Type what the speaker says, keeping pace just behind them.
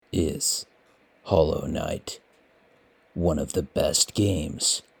is Hollow Knight, one of the best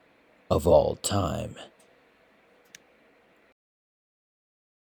games of all time.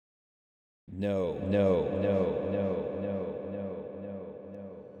 No, no, no, no, no, no, no,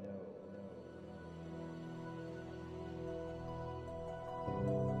 no,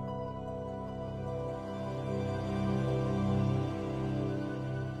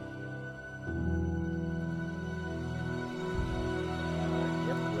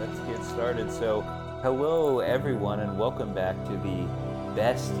 Yep, let's get started. So, hello everyone, and welcome back to the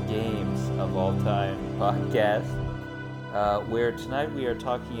Best Games of All Time podcast, where tonight we are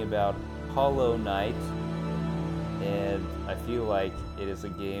talking about Hollow Knight, and I feel like it is a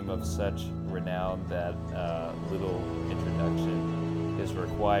game of such renown that little introduction is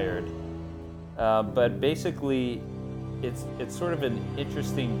required. But basically, it's sort of an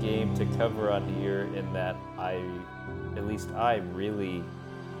interesting game to cover on here in that at least I really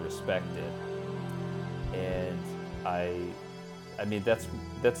respect it, and I mean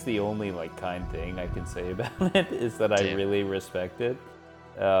that's the only like kind thing I can say about it is that I Damn. really respect it,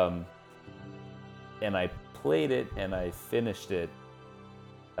 um, and I played it and I finished it,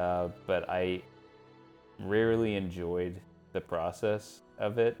 but I rarely enjoyed the process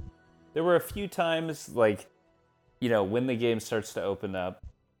of it. There were a few times like when the game starts to open up,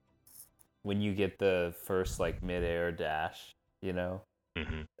 when you get the first like mid-air dash,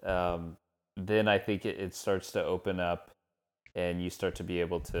 Mm-hmm. then I think it starts to open up and you start to be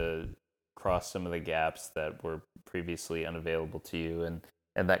able to cross some of the gaps that were previously unavailable to you and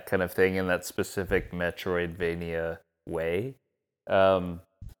that kind of thing in that specific Metroidvania way. Um,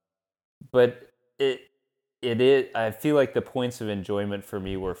 but it is, I feel like the points of enjoyment for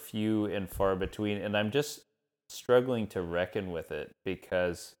me were few and far between, and I'm just struggling to reckon with it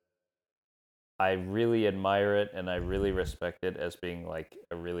because I really admire it and I really respect it as being like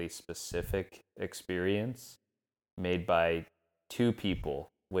a really specific experience made by two people,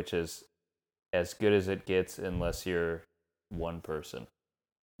 which is as good as it gets unless you're one person.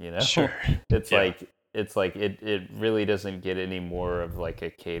 You know? Sure. It's Yeah. like it really doesn't get any more of like a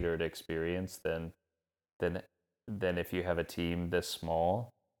catered experience than than if you have a team this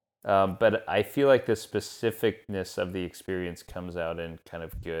small. But I feel like the specificness of the experience comes out in kind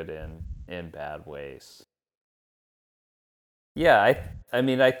of good and in bad ways. Yeah, I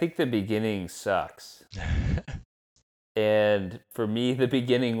mean I think the beginning sucks. And for me the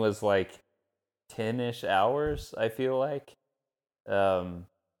beginning was like 10ish hours, I feel like. Um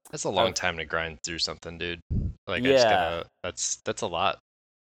That's a long of time to grind through something, dude. Like I just yeah, gotta that's a lot.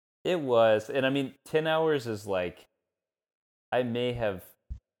 it was. And I mean 10 hours is like I may have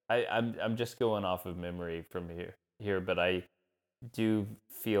I'm just going off of memory from here, but I do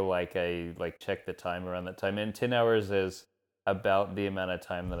feel like I like check the time around that time, and 10 hours is about the amount of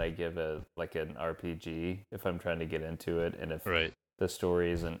time that I give a like an RPG if I'm trying to get into it, and if Right. the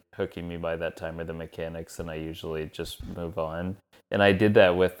story isn't hooking me by that time or the mechanics, then I usually just move on. And I did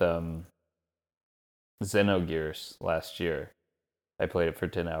that with Xenogears last year. I played it for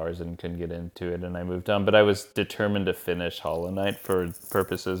 10 hours and couldn't get into it, and I moved on. But I was determined to finish Hollow Knight for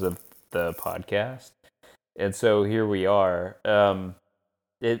purposes of the podcast. And so here we are.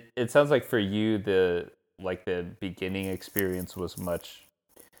 It sounds like for you the beginning experience was much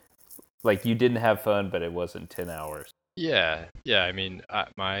like you didn't have fun, but it wasn't 10 hours. Yeah. Yeah. I mean,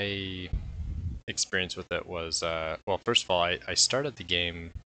 my experience with it was well, first of all, I started the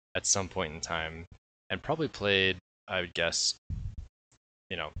game at some point in time and probably played, I would guess,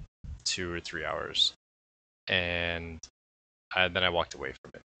 you know, 2 or 3 hours, and then I walked away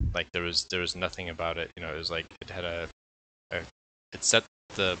from it. Like there was nothing about it. It was like it had a it set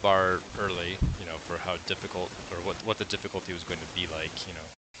the bar early, for how difficult or what the difficulty was going to be like.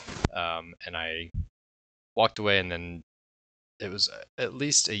 And I walked away, and then it was at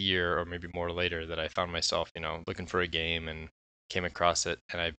least a year or maybe more later that I found myself, looking for a game and came across it,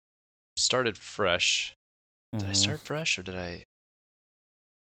 and I started fresh. Did I Mm-hmm. start fresh or did I?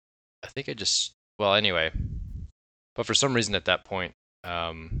 I think I just. Well, anyway, but for some reason at that point,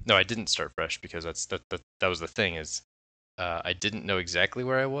 no, I didn't start fresh because that was the thing is, I didn't know exactly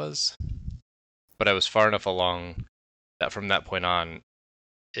where I was, but I was far enough along that from that point on,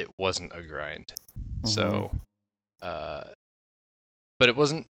 it wasn't a grind. Mm-hmm. So, uh, but it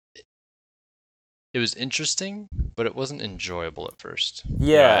wasn't. It was interesting, but it wasn't enjoyable at first.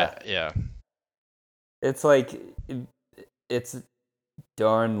 Yeah, Yeah, it's like it's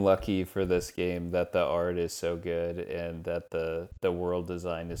darn lucky for this game that the art is so good and that the world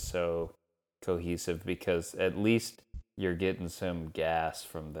design is so cohesive, because at least you're getting some gas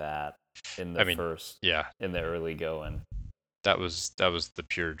from that in I the mean, first yeah, in the early going. that was the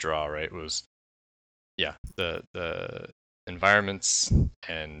pure draw, right? Was yeah, the environments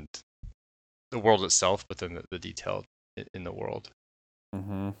and the world itself, but then the detail in the world.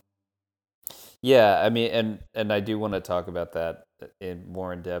 Hmm. Yeah, I mean, and I do want to talk about that in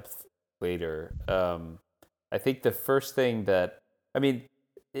more in depth later. I think the first thing that, I mean,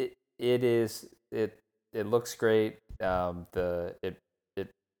 it is it looks great. It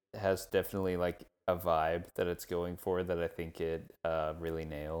has definitely like a vibe that it's going for that I think it really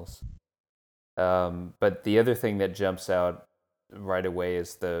nails. But the other thing that jumps out right away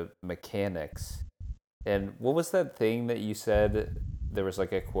is the mechanics. And what was that thing that you said? There was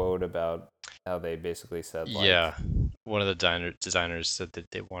like a quote about how they basically said Yeah, like, one of the designers said that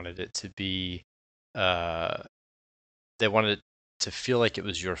they wanted it to be, uh, they wanted it to feel like it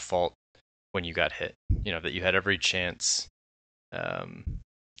was your fault when you got hit. You know, that you had every chance um,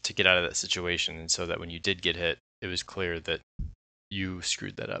 to get out of that situation, and so that when you did get hit, it was clear that you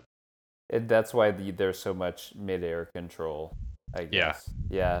screwed that up. and that's why there's so much midair control, I Yeah. guess.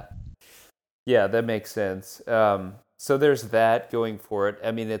 Yeah, yeah, that makes sense. So there's that going for it.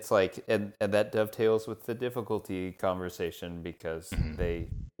 I mean, it's like, and that dovetails with the difficulty conversation because Hmm. they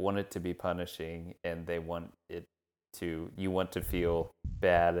want it to be punishing, and they want it to, you want to feel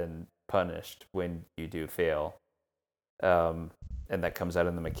bad and punished when you do fail. um, and that comes out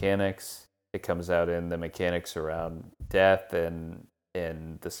in the mechanics. It comes out in the mechanics around death and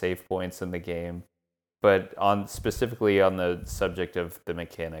the save points in the game. But on specifically on the subject of the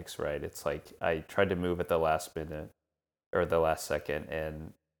mechanics, right? It's like I tried to move at the last minute or the last second,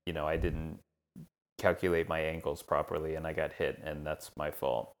 and I didn't calculate my angles properly, and I got hit, and that's my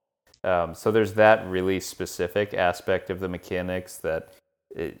fault. So there's that really specific aspect of the mechanics that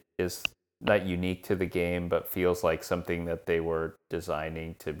it is not unique to the game, but feels like something that they were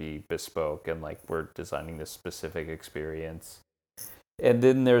designing to be bespoke and like we're designing this specific experience. And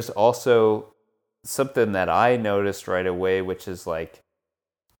then there's also something that I noticed right away, which is like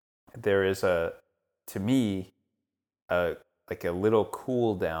there is to me, a like a little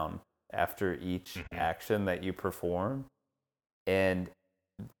cool down after each Hmm. action that you perform. And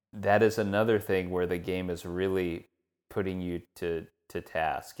that is another thing where the game is really putting you to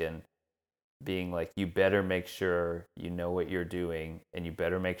task and being like, you better make sure you know what you're doing, and you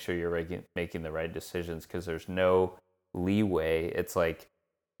better make sure you're making the right decisions, because there's no leeway. It's like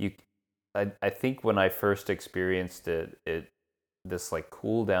you I think when I first experienced it this like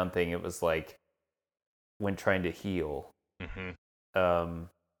cool down thing, it was like when trying to heal. Hmm. um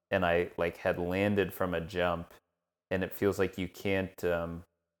and I like had landed from a jump, and it feels like you can't,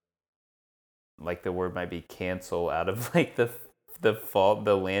 like the word might be cancel out of like the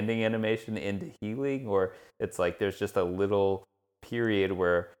landing animation into healing, or it's like there's just a little period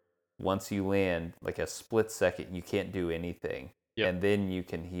where once you land, like a split second, you can't do anything, Yep. and then you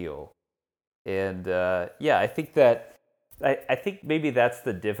can heal. And yeah, I think that I think maybe that's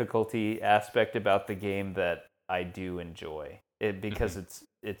the difficulty aspect about the game that I do enjoy it, Hmm. because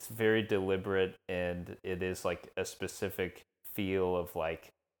it's very deliberate, and it is like a specific feel of like,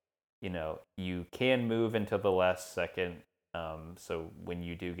 you can move until the last second. So when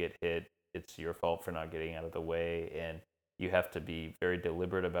you do get hit, it's your fault for not getting out of the way, and you have to be very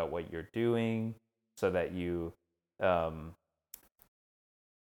deliberate about what you're doing so that you, um,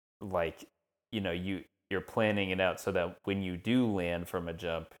 like, you're planning it out so that when you do land from a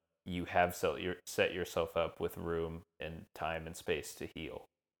jump, you have set yourself up with room and time and space to heal.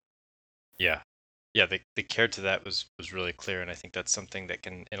 Yeah. Yeah. The care to that was really clear, and I think that's something that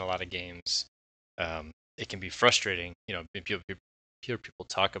can, in a lot of games, it can be frustrating. You know, hear people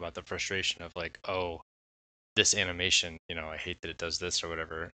talk about the frustration of like, oh, this animation, I hate that it does this or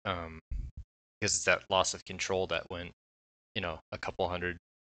whatever. Because it's that loss of control that went, a couple hundred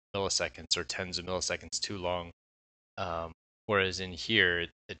milliseconds or tens of milliseconds too long. Whereas in here,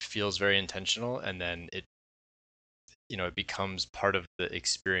 it feels very intentional, and then it becomes part of the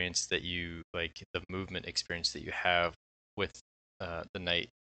experience that you like, the movement experience that you have with the knight.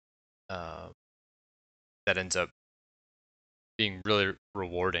 Uh, that ends up being really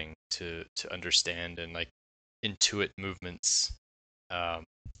rewarding to understand and like intuit movements. Um,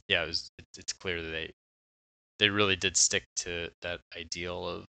 yeah, it's clear that they really did stick to that ideal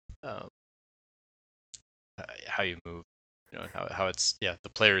of um, how you move, and how it's, yeah, the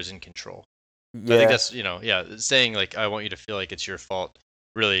player is in control. So I think Yeah. that's, yeah, saying like I want you to feel like it's your fault.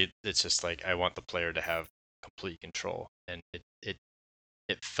 Really, it's just like I want the player to have complete control, and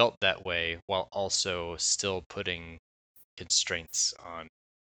it felt that way while also still putting constraints on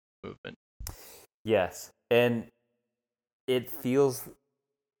movement. Yes. And it feels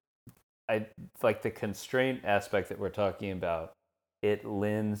I like the constraint aspect that we're talking about. It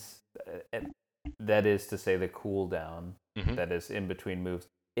lends, that is to say, the cooldown Hmm. that is in between moves.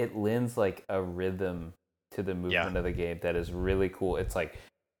 It lends like a rhythm to the Yeah. movement of the game that is really cool. It's like,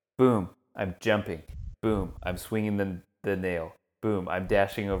 boom, I'm jumping. Boom, I'm swinging the nail. Boom, I'm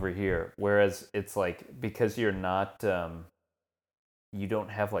dashing over here. Whereas it's like, because you're not, you don't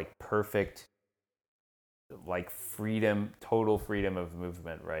have like perfect like freedom, total freedom of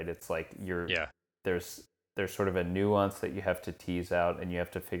movement, right? It's like Yeah. there's there's sort of a nuance that you have to tease out, and you have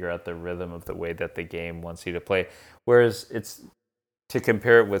to figure out the rhythm of the way that the game wants you to play. Whereas it's, to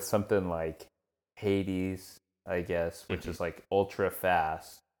compare it with something like Hades, I guess, which Hmm. is like ultra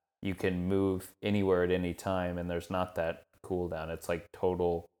fast. You can move anywhere at any time, and there's not that cooldown. It's like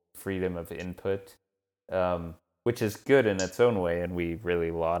total freedom of input, which is good in its own way. And we really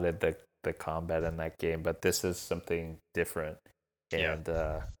lauded the combat in that game. But this is something different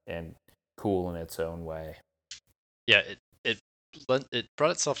Yeah. and cool in its own way. Yeah. It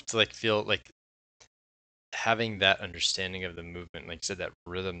brought itself to like feel like having that understanding of the movement, like you said, that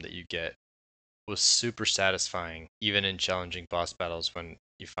rhythm that you get was super satisfying, even in challenging boss battles when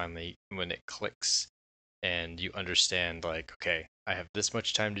you finally when it clicks and you understand like, okay, I have this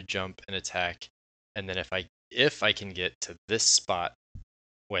much time to jump and attack, and then if I can get to this spot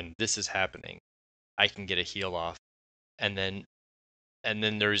when this is happening, I can get a heal off, and then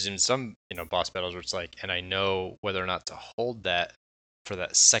there's in some boss battles where it's like, and I know whether or not to hold that for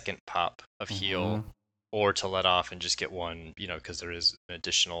that second pop of heal Mm-hmm. or to let off and just get one, because there is an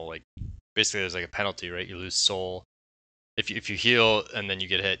additional like basically there's like a penalty, right? You lose soul if you heal and then you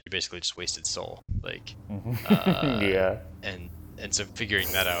get hit, you basically just wasted soul. Like, Mm-hmm. uh, Yeah. and so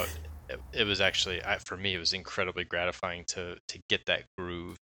figuring that out, it was actually for me it was incredibly gratifying to get that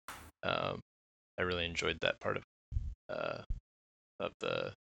groove. Um, I really enjoyed that part uh, of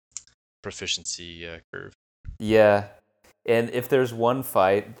the proficiency curve. Yeah. And if there's one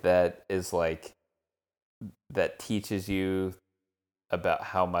fight that is like, that teaches you about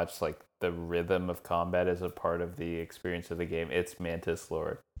how much like the rhythm of combat is a part of the experience of the game, it's Mantis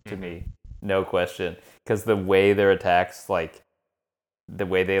Lord to Hmm. me. No question. Because the way their attacks, like the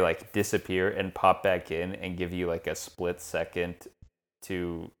way they like disappear and pop back in and give you like a split second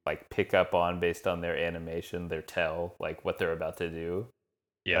to like pick up on, based on their animation, their tell, like what they're about to do.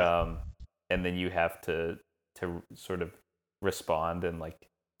 Yeah, um, and then you have to sort of respond in like,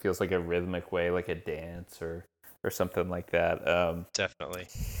 feels like a rhythmic way, like a dance or something like that. definitely.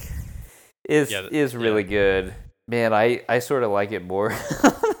 Is Yeah, is yeah, really good. Man, I sort of like it more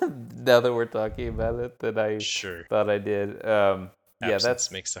now that we're talking about it than I sure. thought I did. Yeah, Absence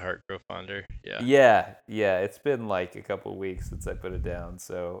that's makes the heart grow fonder. Yeah. yeah. It's been like a couple weeks since I put it down,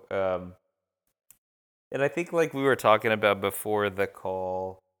 so and I think, like we were talking about before the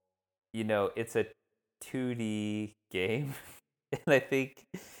call, it's a 2D game. And I think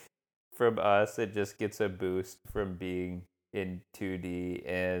from us, it just gets a boost from being in 2D.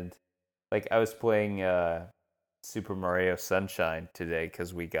 And like, I was playing Super Mario Sunshine today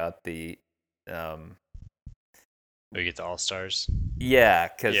because we got um, We get to All Stars. yeah,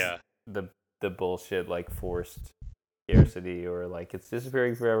 because Yeah. the the bullshit like forced scarcity, or like it's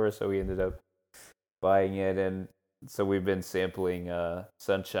disappearing forever. So we ended up buying it, and so we've been sampling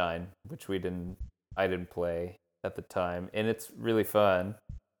Sunshine, which I didn't play at the time, and it's really fun.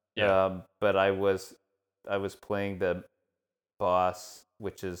 Yeah. But I was playing the boss,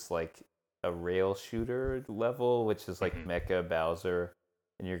 which is like a rail shooter level, which is like Hmm. Mecha Bowser,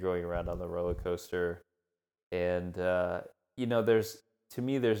 and you're going around on the roller coaster. And there's, to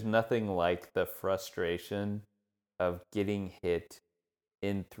me, there's nothing like the frustration of getting hit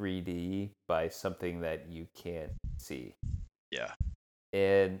in 3D by something that you can't see. Yeah.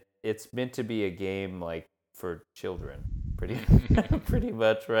 And it's meant to be a game like for children, pretty pretty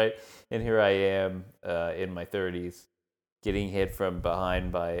much, right? And here I am, in my 30s, getting hit from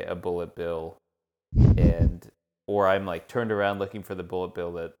behind by a bullet bill, and or I'm like turned around looking for the bullet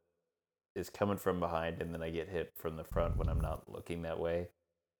bill that is coming from behind, and then I get hit from the front when I'm not looking that way.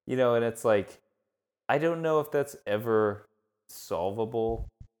 And it's like, I don't know if that's ever solvable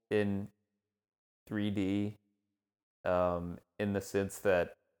in 3D, in the sense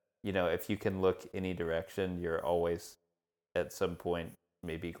that, if you can look any direction, you're always at some point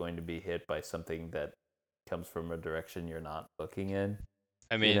maybe going to be hit by something that comes from a direction you're not looking in,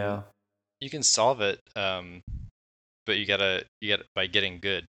 I you mean, know? you can solve it, but you gotta by getting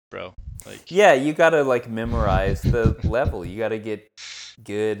good, bro. Like, Yeah, you gotta like memorize the level. You gotta get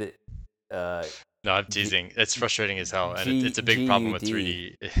good, uh, no, I'm G, teasing. It's frustrating as hell, and it's a big problem with GUD.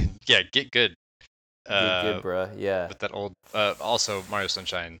 3D. Yeah, get good. Get good, Uh, bruh. Yeah. with that old, also Mario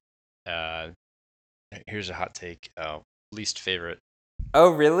Sunshine. Uh, Here's a hot take. Least favorite,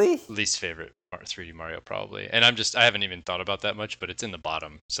 Oh, really? least favorite 3D Mario probably. And I haven't even thought about that much, but it's in the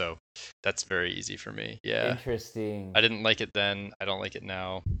bottom, so that's very easy for me. Yeah, Interesting. I didn't like it then. I don't like it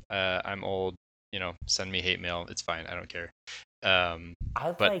now. I'm old. Send me hate mail. It's fine. I don't care.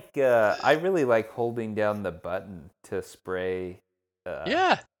 But I really like holding down the button to spray uh yeah,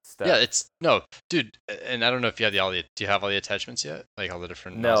 yeah. stuff. It's no, dude. And I don't know if you have do you have all the attachments yet? Like all the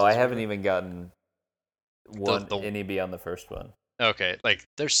different No, I nozzles or haven't whatever. even gotten The any beyond the first one. Okay, like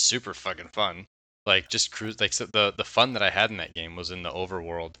they're super fucking fun. Like just cruise. Like so the fun that I had in that game was in the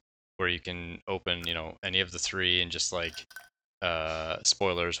overworld where you can open any of the three and just like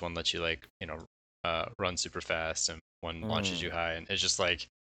spoilers. One lets you like run super fast and one launches you Mm. high, and it's just like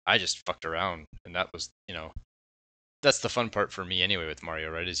I just fucked around, and that was that's the fun part for me anyway with Mario,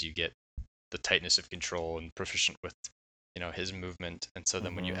 right? Is you get the tightness of control and proficient with his movement, and so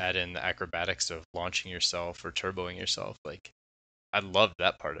then when you Mhm. add in the acrobatics of launching yourself or turboing yourself, like I love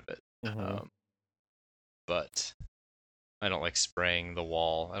that part of it. Mhm. Um, but I don't like spraying the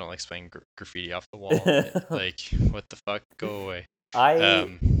wall. I don't like spraying graffiti off the wall. Like, what the fuck? Go away. I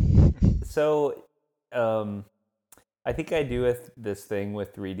Um, so um I think I do this thing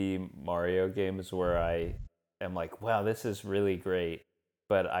with 3D Mario games where I am like, wow, this is really great,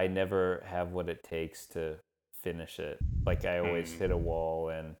 but I never have what it takes to finish it. Like I always hit a mm, wall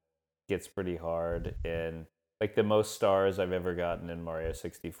and gets pretty hard, and like the most stars I've ever gotten in Mario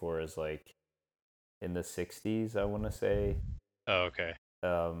 64 is like in the 60s, I want to say. oh, okay.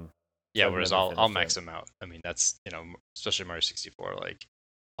 So Yeah, I've whereas never I'll finished max it. them out. I mean, that's especially Mario 64, like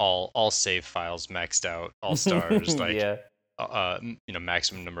all save files maxed out, all stars, like Yeah.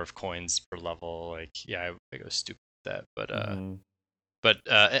 maximum number of coins per level. Like, yeah, I go stupid with that, Hmm.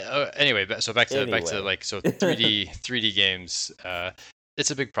 anyway, so back to Anyway. like so 3D games.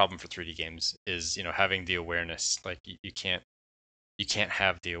 It's a big problem for 3D games is having the awareness. Like you can't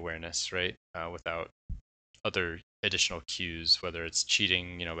have the awareness, right, without other additional cues, whether it's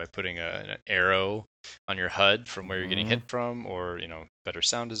cheating, by putting an arrow on your HUD from where you're getting hit Hmm. from, or better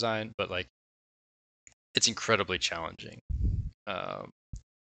sound design. But like it's incredibly challenging. Um,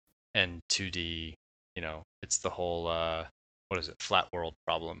 and 2D, it's the whole what is it, flat world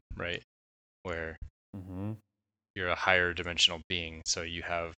problem, right? Where Hmm. you're a higher dimensional being, so you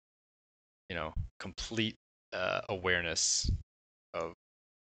have complete awareness of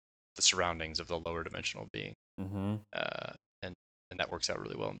the surroundings of the lower dimensional being, Hmm. uh, and that works out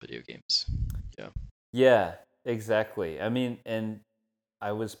really well in video games. Yeah. Yeah, exactly. I mean, and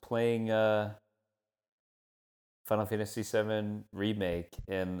I was playing Final Fantasy VII Remake,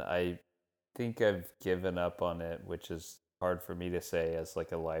 and I think I've given up on it, which is hard for me to say as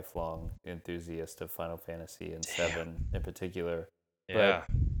like a lifelong enthusiast of Final Fantasy and Damn. 7 in particular. Yeah.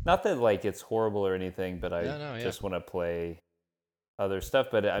 But not that like it's horrible or anything, but I No, no, yeah. just want to play other stuff.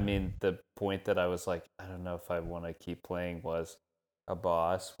 But I mean, the point that I was like, I don't know if I want to keep playing was a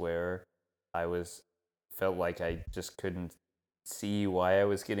boss where I was felt like I just couldn't see why I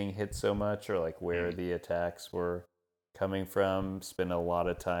was getting hit so much or like where Mm, the attacks were coming from. Spent a lot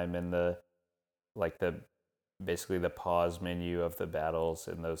of time in the like the basically the pause menu of the battles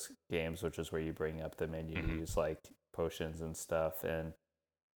in those games, which is where you bring up the menu to mm-hmm. use like potions and stuff, and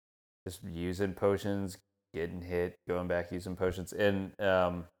just using potions, getting hit, going back using potions, and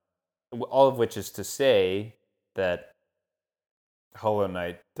all of which is to say that Hollow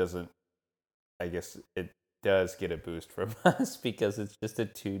Knight doesn't. I guess it does get a boost from us because it's just a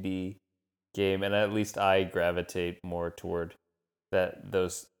 2D game, and at least I gravitate more toward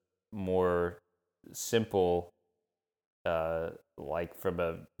those more simple, like from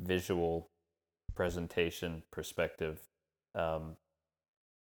a visual presentation perspective, um,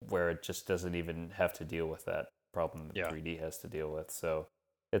 where it just doesn't even have to deal with that problem that Yeah. 3D has to deal with. So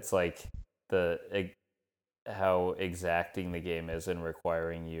it's like the how exacting the game is in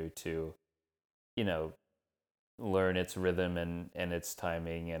requiring you to, you know, learn its rhythm and its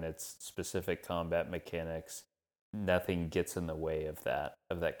timing and its specific combat mechanics. Nothing gets in the way of that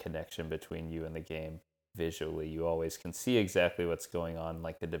connection between you and the game visually. You always can see exactly what's going on,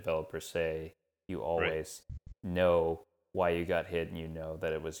 like the developers say. You Right. always know why you got hit and you know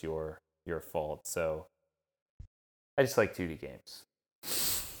that it was your fault. So I just like 2D games.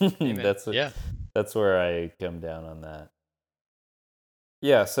 Amen. Yeah. That's where I come down on that.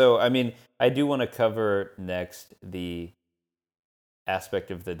 Yeah, so I mean, I do want to cover next the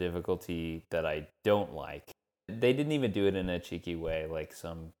aspect of the difficulty that I don't like. They didn't even do it in a cheeky way like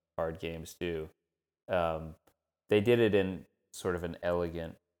some hard games do. Um, they did it in sort of an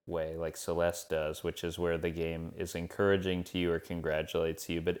elegant way, like Celeste does, which is where the game is encouraging to you or congratulates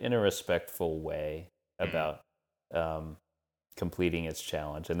you, but in a respectful way Mhm. about um, completing its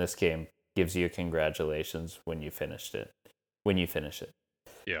challenge. And this game gives you congratulations when you finished it. When you finish it,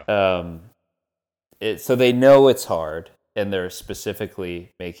 Yeah. um, so they know it's hard, and they're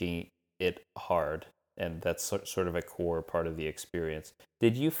specifically making it hard, and that's sort of a core part of the experience.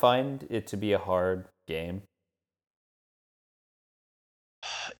 Did you find it to be a hard game?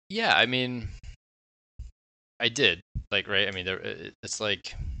 Yeah, I mean, I did. Like, right? I mean, it's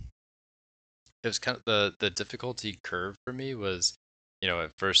like it was kind of the difficulty curve for me was,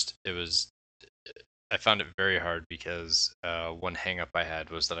 at first it was I found it very hard because one hang up I had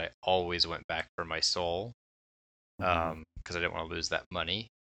was that I always went back for my soul Mm-hmm. because I didn't want to lose that money.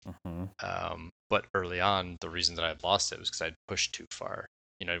 Mm-hmm. But early on, the reason that I lost it was because I'd pushed too far.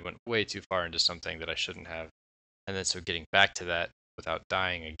 I went way too far into something that I shouldn't have. And then so getting back to that without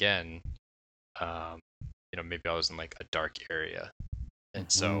dying again, um, maybe I was in like a dark area. And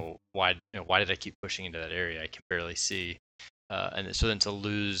Mm-hmm. so why did I keep pushing into that area? I can barely see. And so then to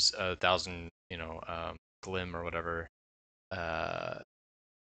lose 1,000, glim or whatever, uh,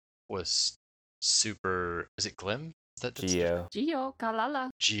 was super. Is it glim? That's different. Geo. Gio, Kalala.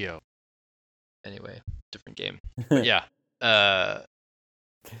 Geo. Anyway, different game. But yeah, uh,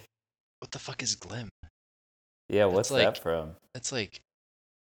 what the fuck is glim? Yeah, That's what's that like from? that's like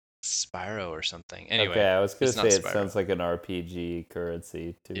Spyro or something. Okay, Anyway, I was gonna it's not say it Spyro. sounds like an RPG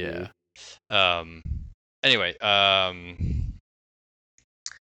currency to Yeah. me. Um. Anyway.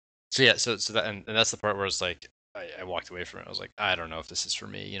 So yeah. So that and that's the part where it's like I walked away from it. I was like, I don't know if this is for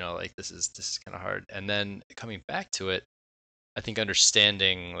me. Like this is kind of hard. And then coming back to it, I think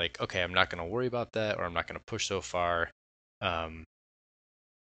understanding like, okay, I'm not gonna worry about that, or I'm not gonna push so far. Um.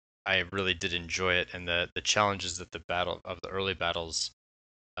 I really did enjoy it, and the challenges that the early battles.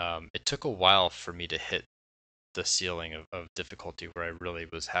 It took a while for me to hit the ceiling of difficulty where I really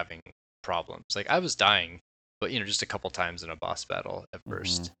was having problems. Like I was dying, but just a couple times in a boss battle at Mm-hmm.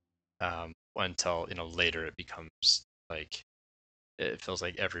 first. Until later it becomes like it feels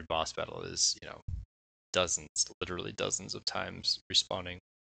like every boss battle is dozens, literally dozens of times respawning.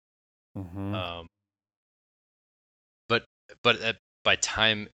 Mm-hmm. Um, but by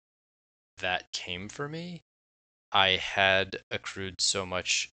time that came for me, I had accrued so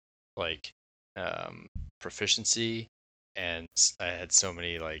much like um, proficiency, and I had so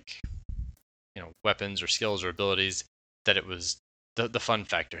many like weapons or skills or abilities that it was the fun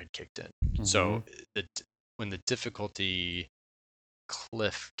factor had kicked in. Mm-hmm. So the when the difficulty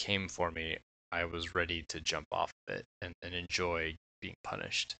cliff came for me, I was ready to jump off of it and enjoy being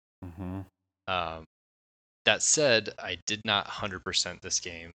punished. Mm-hmm. Um, that said, I did not 100% this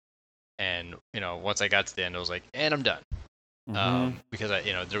game, and once I got to the end, I was like, and I'm done. Mm-hmm. Because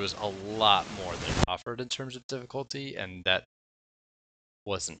there was a lot more that it offered in terms of difficulty, and that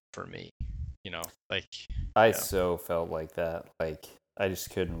wasn't for me. Like I yeah. so felt like that. Like I just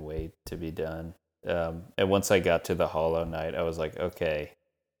couldn't wait to be done. And once I got to the Hollow Knight, I was like, okay,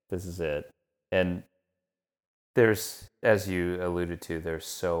 this is it. And there's, as you alluded to, there's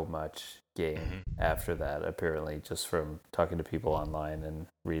so much game Hmm. after that. Apparently, just from talking to people online and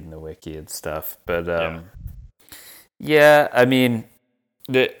reading the wiki and stuff. But Yeah. yeah, I mean,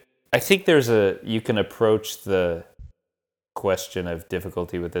 the I think there's a you can approach the question of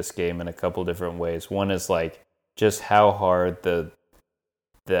difficulty with this game in a couple different ways. One is like just how hard the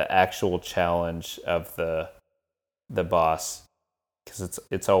actual challenge of the boss, because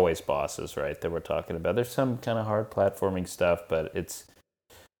it's always bosses, right, that we're talking about. There's some kind of hard platforming stuff, but it's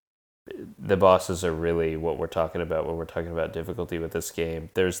the bosses are really what we're talking about when we're talking about difficulty with this game.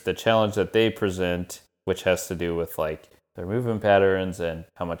 There's the challenge that they present, which has to do with like their movement patterns and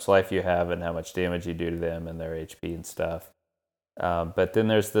how much life you have and how much damage you do to them and their HP and stuff. But then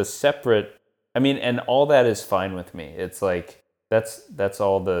there's the separate. I mean, and all that is fine with me. It's like that's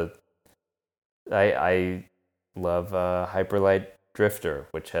all the. I love Hyperlight Drifter,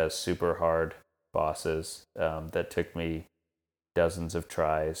 which has super hard bosses that took me dozens of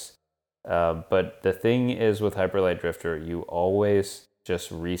tries. But the thing is with Hyperlight Drifter, you always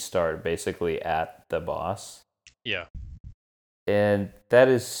just restart basically at the boss, Yeah. and that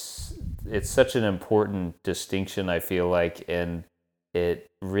is it's such an important distinction. I feel like, and it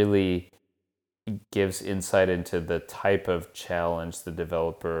really gives insight into the type of challenge the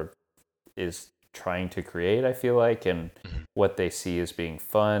developer is trying to create, I feel like, and Mhm. what they see as being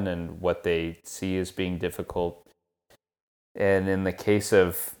fun and what they see as being difficult. And in the case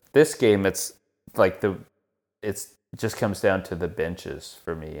of this game, it's like it's just comes down to the benches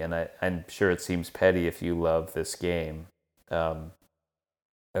for me. And I'm sure it seems petty if you love this game. Um,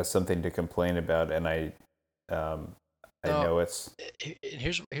 as something to complain about, and um, I No, know it's.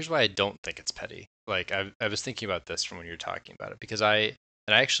 here's why I don't think it's petty. Like I was thinking about this from when you were talking about it because I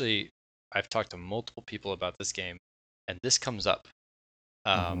actually I've talked to multiple people about this game, and this comes up.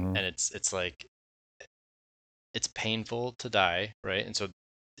 Mm-hmm, And it's like it's painful to die, right? And so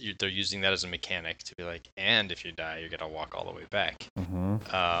they're using that as a mechanic to be like, and if you die, you're gonna walk all the way back. mm-hmm,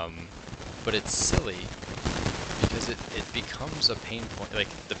 Um, but it's silly because it becomes a pain point. Like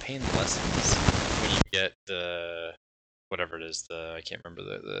the pain lessens when you get the whatever it is, the I can't remember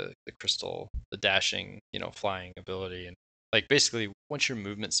the crystal, the dashing, flying ability, and like basically once your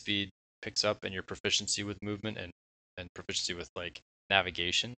movement speed picks up and your proficiency with movement and proficiency with like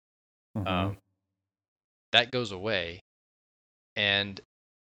navigation, mm-hmm. um, that goes away, and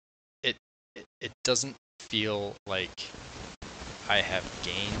it, it doesn't feel like I have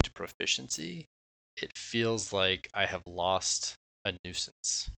gained proficiency. It feels like I have lost a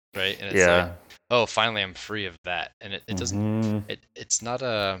nuisance, right? And it's like, Yeah. oh, finally I'm free of that. And it doesn't Mm-hmm. it's not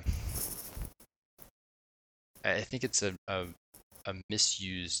a I think it's a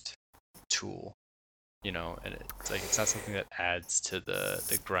misused tool, and it's like it's not something that adds to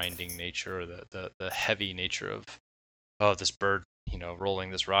the grinding nature or the heavy nature of this bird,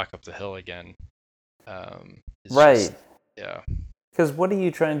 rolling this rock up the hill again. It's Right. just yeah. Because what are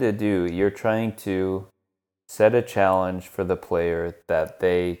you trying to do? You're trying to set a challenge for the player that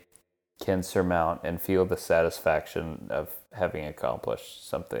they can surmount and feel the satisfaction of having accomplished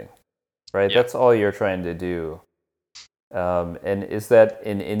something. Right? Yeah. That's all you're trying to do. And is that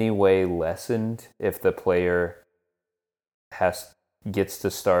in any way lessened if the player has gets to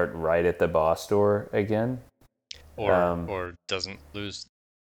start right at the boss door again? Um, Or doesn't lose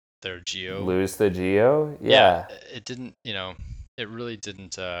their geo. Lose the geo? Yeah, Yeah. it didn't, it really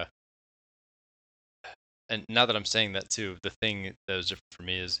didn't and now that I'm saying that too, the thing that was different for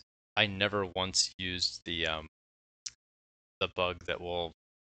me is I never once used the bug that will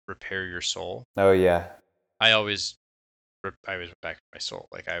repair your soul. Oh yeah. I always I always went back to my soul.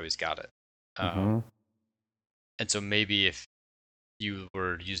 Like I always got it. Um Mm-hmm. and so maybe if you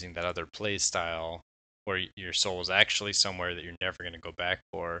were using that other play style where your soul is actually somewhere that you're never going to go back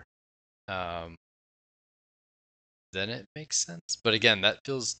for, um then it makes sense. But again, that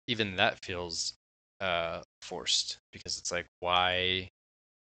feels forced because it's like why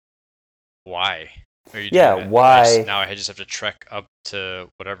are you doing Yeah. that? Now Why? I just have to trek up to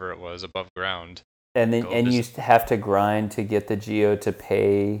whatever it was above ground, And then go and you visit. have to grind to get the geo to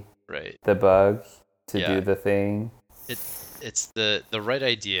pay Right. the bug to do Yeah. the thing. It it's the right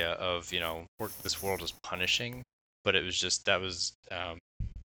idea of this world is punishing, but it was just that was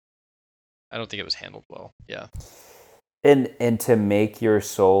I don't think it was handled well. Yeah. And to make your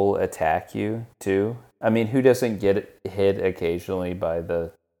soul attack you too. I mean, who doesn't get hit occasionally by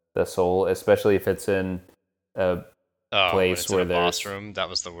the soul, especially if it's in a Oh, when place it's in where a boss there's. room, that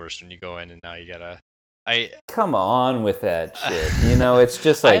was the worst when you go in and now you gotta. I Come on with that shit. It's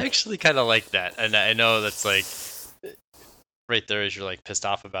just I like. actually kind of like that, and I know that's like right there as you're like pissed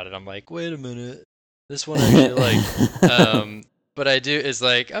off about it. I'm like, wait a minute, this one I actually like. Um, but I do is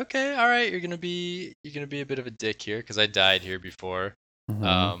like, okay, all right, you're gonna be a bit of a dick here because I died here before.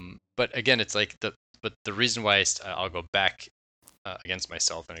 Hmm. But again, it's like the reason why I'll go back against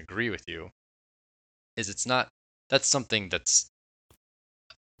myself and agree with you is it's not that's something that's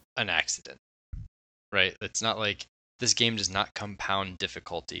an accident, right? It's not like this game does not compound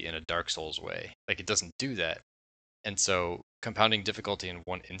difficulty in a Dark Souls way. Like it doesn't do that. And so compounding difficulty in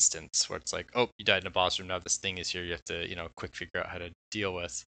one instance where it's like, oh, you died in a boss room, now this thing is here, you have to, quick figure out how to deal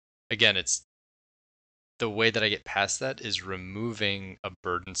with. Again, it's the way that I get past that is removing a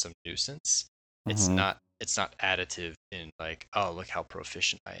burdensome nuisance. It's Hmm. not it's not additive in like, oh, look how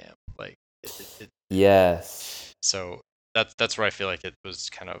proficient I am. Like it Yes. so that's where I feel like it was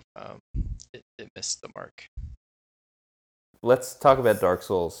kind of it missed the mark. Let's talk about Dark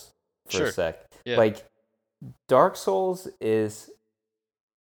Souls for a Sure. sec. Yeah. Like, Dark Souls is.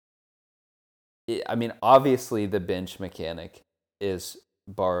 I mean, obviously, the bench mechanic is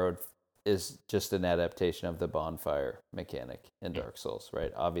borrowed, is just an adaptation of the bonfire mechanic in Mm, Dark Souls,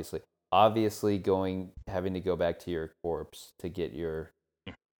 right? Having to go back to your corpse to get your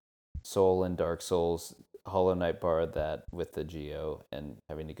mm. soul in Dark Souls. Hollow Knight borrowed that with the Geo and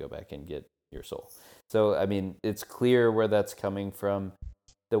having to go back and get your soul. So, I mean, it's clear where that's coming from.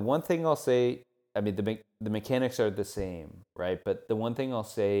 The one thing I'll say, I mean, the mechanics are the same, right? But the one thing I'll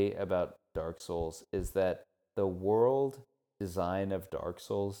say about Dark Souls is that the world design of Dark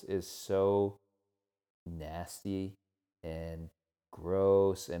Souls is so nasty and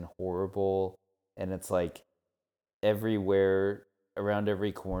gross and horrible, and it's like everywhere. around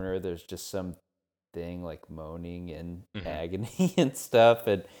every corner there's just some thing like moaning in Hmm. agony and stuff,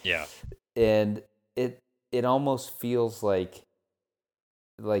 Yeah. and it it almost feels it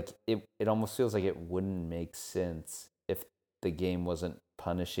almost feels like it wouldn't make sense if the game wasn't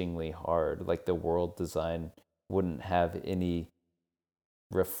punishingly hard. Like the world design wouldn't have any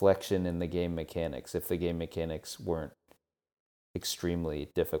reflection in the game mechanics if the game mechanics weren't extremely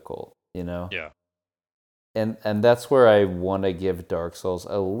difficult, you know? Yeah. And that's where I want to give Dark Souls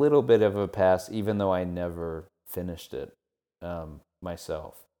a little bit of a pass, even though I never finished it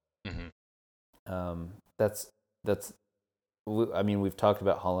myself. Hmm. Um, that's that's I mean, we've talked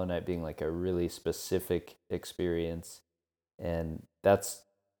about Hollow Knight being like a really specific experience, and that's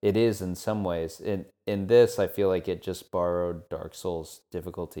it is in some ways. In this, I feel like it just borrowed Dark Souls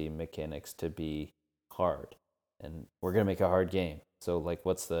difficulty mechanics to be hard, and we're gonna make a hard game. So like,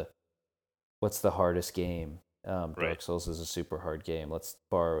 what's the hardest game? Right. Dark Souls is a super hard game. Let's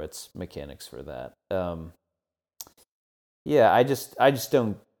borrow its mechanics for that. Yeah, I just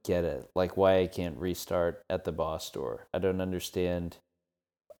don't get it. Like why I can't restart at the boss door. I don't understand.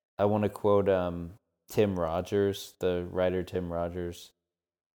 I want to quote Tim Rogers, the writer Tim Rogers.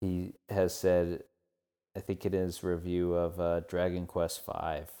 He has said, I think in his review of Dragon Quest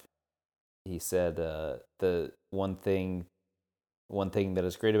V, he said the one thing that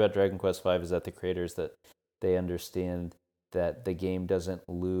is great about Dragon Quest V is that the creators that they understand that the game doesn't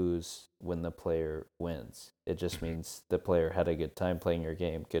lose when the player wins. It just Hmm. means the player had a good time playing your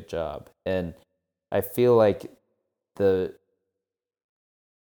game. Good job. And I feel like the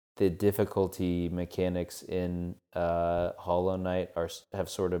the difficulty mechanics in Hollow Knight have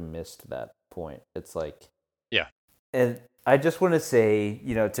sort of missed that point. It's like, Yeah. and I just want to say,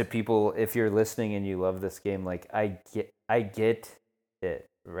 to people, if you're listening and you love this game, like I get it,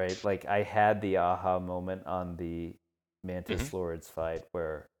 right? Like I had the aha moment on the Hmm. Mantis Lords fight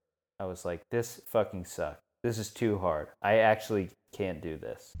where I was like, this fucking sucks. This is too hard. I actually can't do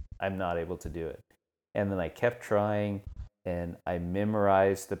this. I'm not able to do it. And then I kept trying and I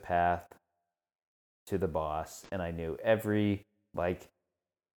memorized the path to the boss and I knew every like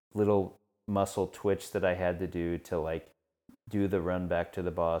little muscle twitch that I had to do to like do the run back to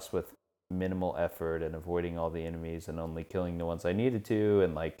the boss with minimal effort and avoiding all the enemies and only killing the ones I needed to,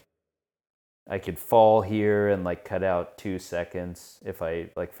 and like I could fall here and like cut out 2 seconds if I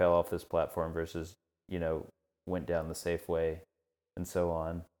like fell off this platform versus you know went down the safe way and so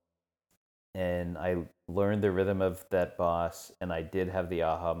on. And I learned the rhythm of that boss, and I did have the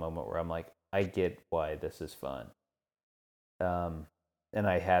aha moment where I'm like, I get why this is fun. Um, and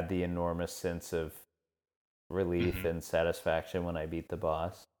I had the enormous sense of relief Hmm. and satisfaction when I beat the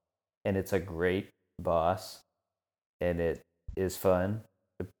boss. And it's a great boss, and it is fun.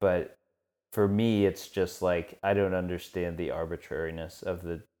 But for me, it's just like I don't understand the arbitrariness of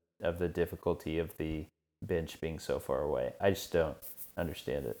the difficulty of the bench being so far away. I just don't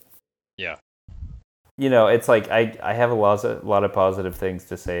understand it. Yeah. It's like I have a lot of positive things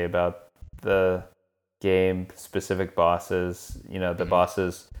to say about the game, specific bosses. The Hmm.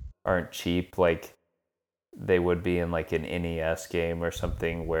 bosses aren't cheap like they would be in like an NES game or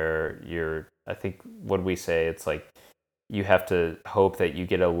something where I think what we say it's like you have to hope that you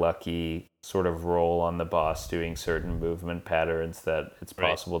get a lucky sort of roll on the boss doing certain movement patterns that it's Right.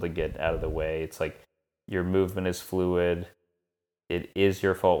 possible to get out of the way. It's like your movement is fluid. It is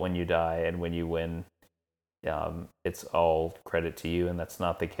your fault when you die, and when you win, it's all credit to you, and that's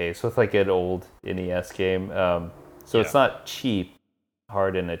not the case with like an old NES game. So Yeah. it's not cheap,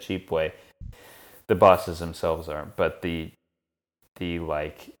 hard in a cheap way. The bosses themselves aren't, but the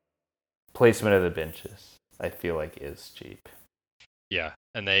like placement of the benches, I feel like is cheap. Yeah.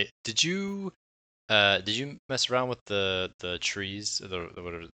 And did you mess around with the trees, the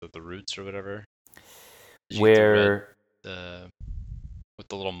what are the roots or whatever? Did you get the red Where, uh with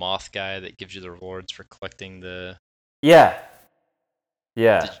the little moth guy that gives you the rewards for collecting the yeah,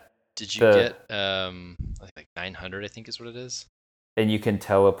 yeah, did did you the get I think like 900 I think is what it is? and you can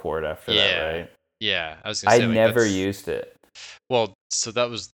teleport after that, Yeah. right? Yeah. I was gonna I say like never that's used it. well, so that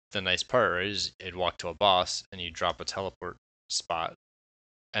was the nice part, right? Is it'd walk to a boss and you drop a teleport spot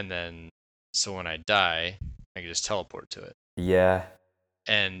and then so when I die, I can just teleport to it. Yeah,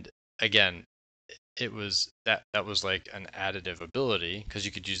 And again, it was that was like an additive ability because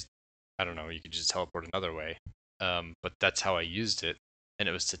you could use I don't know, you could just teleport another way. But that's how I used it, and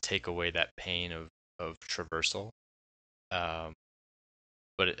it was to take away that pain of traversal. Um,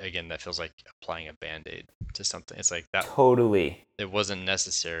 but again, that feels like applying a band-aid to something. It's like that totally. it wasn't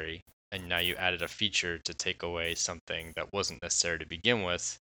necessary, and now you added a feature to take away something that wasn't necessary to begin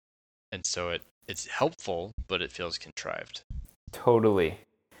with, and so it's helpful, but it feels contrived. Totally.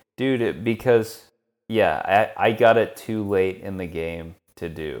 Dude, because yeah, I got it too late in the game to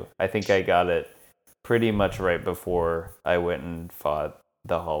do. I think I got it pretty much right before I went and fought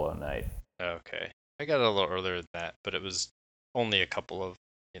the Hollow Knight. Okay. I got it a little earlier than that, but it was only a couple of,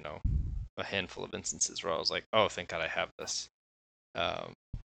 you know, a handful of instances where I was like, oh, thank God I have this. Um,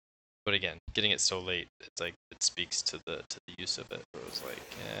 but again, getting it so late, it's like it speaks to the use of it. Where it was like,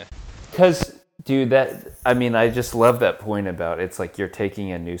 eh. Cuz dude, that I mean, I just love that point about it's like you're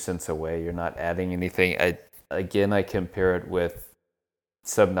taking a nuisance away, you're not adding anything. I compare it with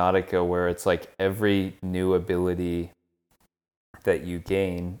Subnautica where it's like every new ability that you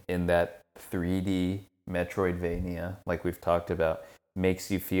gain in that 3D Metroidvania, like we've talked about,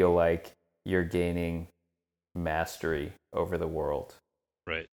 makes you feel like you're gaining mastery over the world,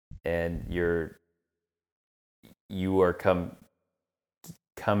 Right. and you are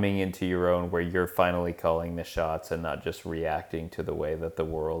coming into your own where you're finally calling the shots and not just reacting to the way that the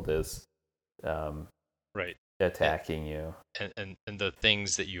world is um, Right. And, attacking you. and the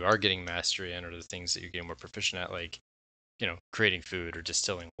things that you are getting mastery in, or the things that you're getting more proficient at, like, creating food or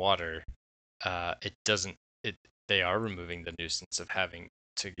distilling water, it doesn't it they are removing the nuisance of having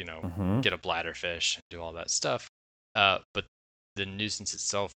to, Mm-hmm. get a bladderfish and do all that stuff. But the nuisance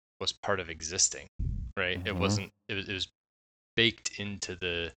itself was part of existing, right? It Mm-hmm. wasn't it was baked into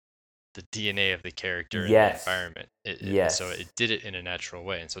the DNA of the character and the Yes. environment. And so Yes. it did it in a natural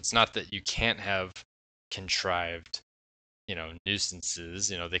way. And so it's not that you can't have contrived, nuisances.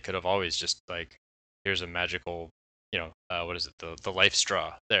 They could have always just like, here's a magical, what is it, the life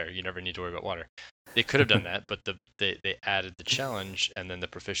straw. There, you never need to worry about water. They could have done that, but they added the challenge and then the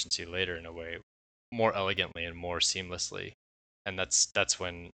proficiency later in a way, more elegantly and more seamlessly. And that's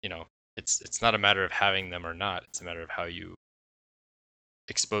when, it's not a matter of having them or not. It's a matter of how you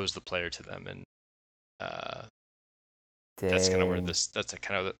expose the player to them. And uh, Dang. that's kind of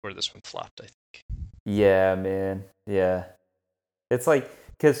where this one flopped, I think. Yeah, man. Yeah. It's like,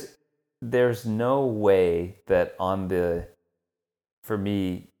 because there's no way that on the, for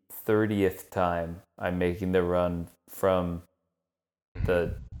me, 30th time, I'm making the run from the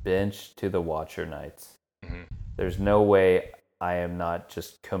Hmm. bench to the Watcher Knights. Hmm. There's no way I am not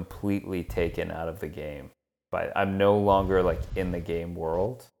just completely taken out of the game. But I'm no longer like in the game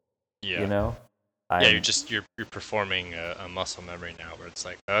world, you Yeah. know? Yeah, I'm, you're performing a muscle memory now, where it's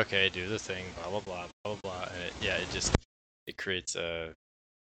like, okay, do the thing, blah blah blah blah blah, and it creates uh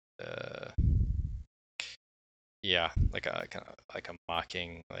yeah, like a kind of like a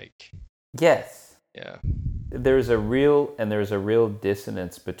mocking, like, yes. yeah. There's a real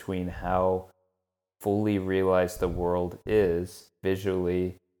dissonance between how fully realized the world is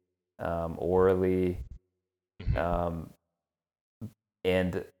visually, orally, Hmm. um,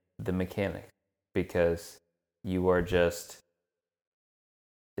 and the mechanics, because you are just,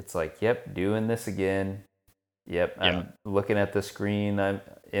 it's like, yep, doing this again. Yep, Yeah. I'm looking at the screen. I'm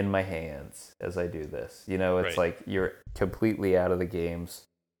in my hands as I do this. It's Right. like you're completely out of the game's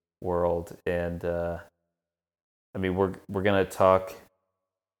world. And I mean, we're gonna talk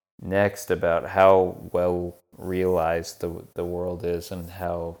next about how well realized the world is and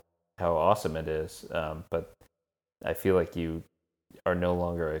how awesome it is. But I feel like you are no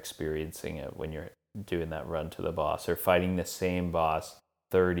longer experiencing it when you're doing that run to the boss or fighting the same boss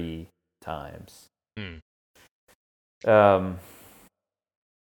 30 times. Hmm. Um,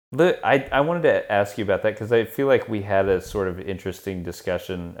 I wanted to ask you about that because I feel like we had a sort of interesting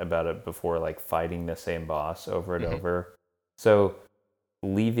discussion about it before, like fighting the same boss over and Hmm. over. So,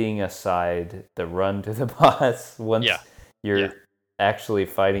 leaving aside the run to the boss, Yeah. once Yeah. you're actually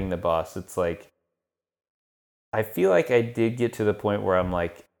fighting the boss, it's like I feel like I did get to the point where I'm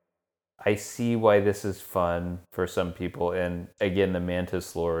like, I see why this is fun for some people. And again, the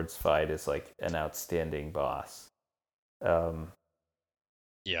Mantis Lord's fight is like an outstanding boss. Um,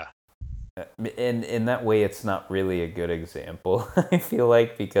 Yeah. and in that way, it's not really a good example, I feel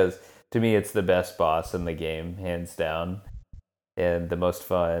like, because to me, it's the best boss in the game, hands down, and the most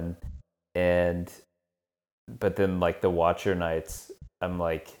fun. And but then like the Watcher Knights, I'm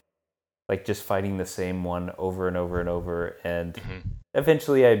like just fighting the same one over and over and over, and Hmm.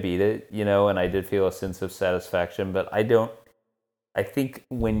 eventually I beat it, and I did feel a sense of satisfaction. But I don't. I think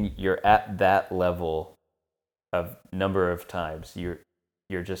when you're at that level of number of times, you're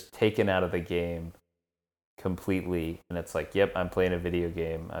just taken out of the game completely, and it's like, yep, I'm playing a video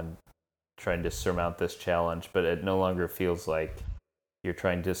game. I'm trying to surmount this challenge, but it no longer feels like you're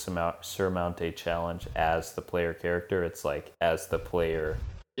trying to surmount a challenge as the player character. It's like as the player,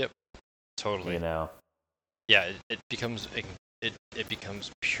 Yep. you Totally. know. Yeah. It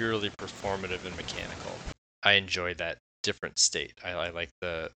becomes purely performative and mechanical. I enjoy that different state. I like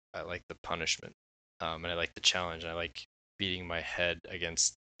the punishment, and I like the challenge. And I like beating my head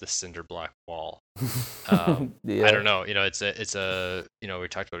against the cinder block wall. I Yeah. don't know. It's a we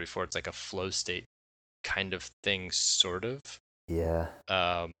talked about it before. It's like a flow state kind of thing, sort of. Yeah.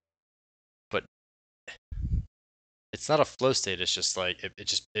 Um, but it's not a flow state. It's just like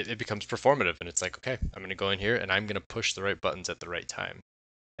it becomes performative, and it's like, okay, I'm gonna go in here and I'm gonna push the right buttons at the right time,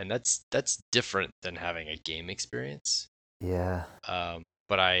 and that's different than having a game experience. Yeah.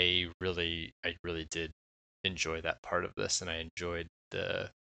 But I really did enjoy that part of this, and I enjoyed the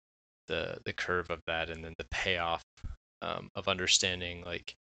curve of that, and then the payoff of understanding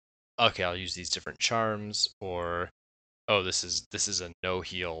like, okay, I'll use these different charms, or oh, this is a no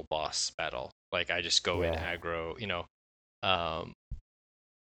heal boss battle. Like I just go in Yeah. aggro, Um,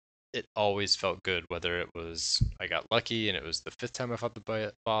 it always felt good, whether it was I got lucky and it was the fifth time I fought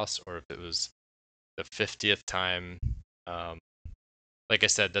the boss, or if it was the 50th time. Um, like I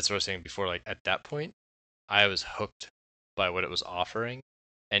said, that's what I was saying before. Like at that point, I was hooked by what it was offering,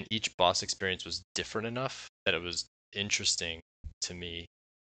 and each boss experience was different enough that it was interesting to me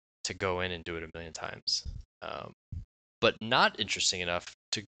to go in and do it a million times. Um, but not interesting enough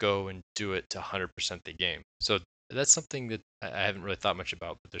to go and do it to 100% the game. So that's something that I haven't really thought much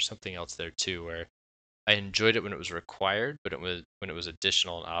about, but there's something else there too where I enjoyed it when it was required, but when it was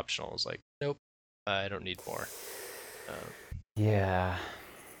additional and optional, I was like, nope, I don't need more. Um, Yeah.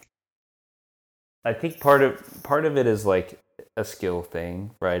 I think part of it is like a skill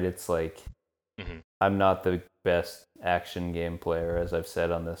thing, right? It's like mhm. I'm not the best action game player, as I've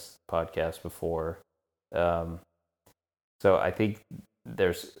said on this podcast before. Um, so I think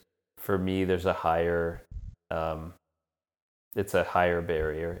there's, for me, there's a higher, um, it's a higher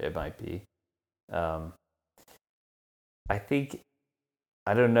barrier. It might be. Um, I think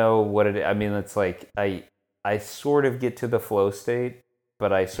I don't know what it. I mean, it's like I sort of get to the flow state,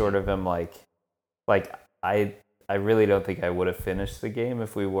 but I sort Mhm. of am like I really don't think I would have finished the game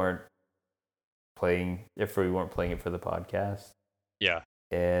if we weren't playing it for the podcast. Yeah.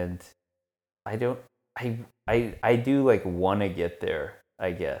 And I don't I do like want to get there,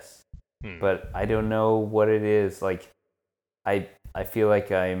 I guess. Hmm. But I don't know what it is. Like I feel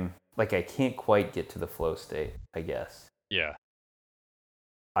like I can't quite get to the flow state, I guess. Yeah.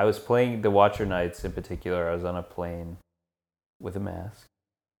 I was playing the Watcher Knights in particular. I was on a plane with a mask.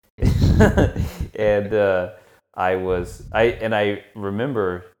 And I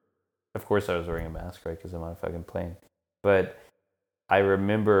remember, of course I was wearing a mask, right, because I'm on a fucking plane. But I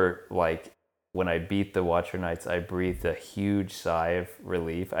remember like when I beat the Watcher Knights, I breathed a huge sigh of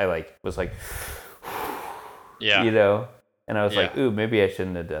relief. I like was like, Yeah. you know, and I was Yeah. like, ooh, maybe I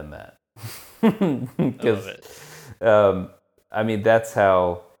shouldn't have done that, I love because it. um, I mean that's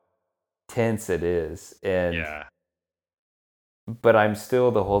how tense it is. And Yeah. but I'm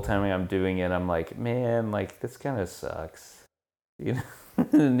still, the whole time I'm doing it, I'm like, man, like this kind of sucks, you know.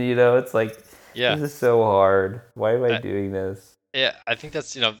 You know, it's like Yeah. this is so hard. Why am I I, doing this? yeah. I think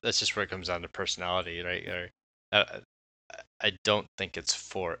that's just where it comes down to personality, right? I don't think it's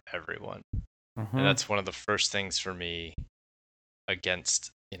for everyone, and Mm-hmm. that's one of the first things for me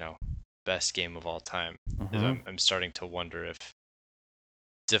against best game of all time is Mm-hmm. I'm starting to wonder if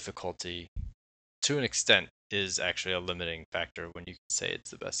difficulty to an extent is actually a limiting factor when you can say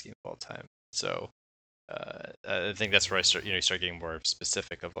it's the best game of all time. So I think that's where I start you start getting more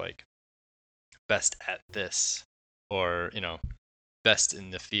specific of like best at this, or best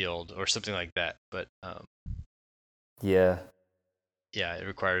in the field or something like that. But Yeah. yeah, it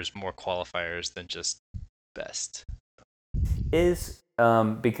requires more qualifiers than just best. Is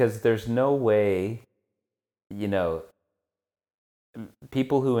because there's no way, you know,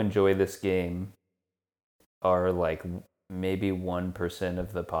 people who enjoy this game are like maybe 1%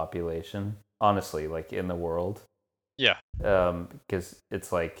 of the population, honestly, like in the world. Yeah. Because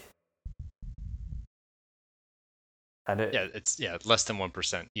it's like I don't, Yeah, it's less than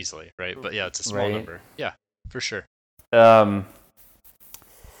 1% easily, right? But yeah, it's a small right. number. Yeah, for sure. Um,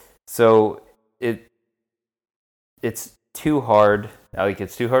 so it's too hard. Like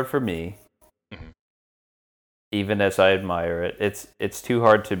it's too hard for me, Hmm. even as I admire it. It's too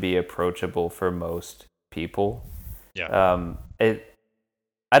hard to be approachable for most people. Yeah. It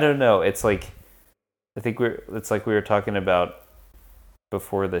I don't know. It's like it's like we were talking about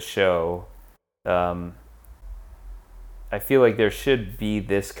before the show. Um, I feel like there should be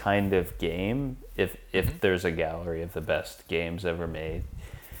this kind of game Hmm. if there's a gallery of the best games ever made.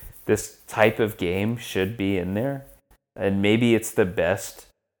 This type of game should be in there, and maybe it's the best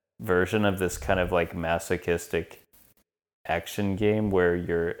version of this kind of like masochistic action game where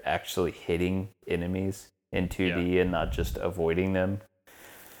you're actually hitting enemies. in Yeah. 2D and not just avoiding them,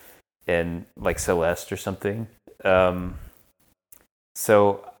 and like Celeste or something. Um,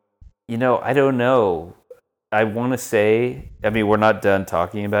 so, I don't know. I want to say, I mean, we're not done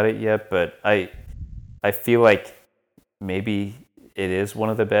talking about it yet, but I feel like maybe it is one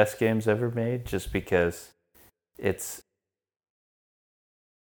of the best games ever made, just because it's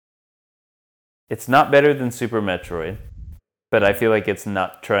it's not better than Super Metroid, but I Mhm. feel like it's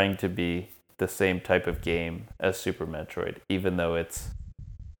not trying to be the same type of game as Super Metroid, even though it's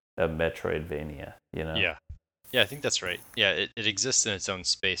a Metroidvania, you know? Yeah. Yeah, I think that's right. Yeah, it exists in its own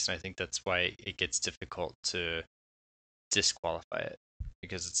space, and I think that's why it gets difficult to disqualify it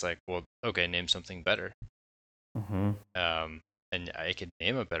because it's like, well, okay, name something better. Mm-hmm. Um, and I could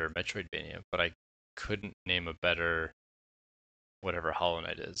name a better Metroidvania, but I couldn't name a better whatever Hollow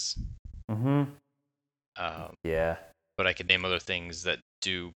Knight is. Mm-hmm. Um, Yeah. but I could name other things that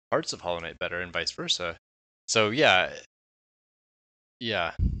do parts of Hollow Knight better, and vice versa. So yeah,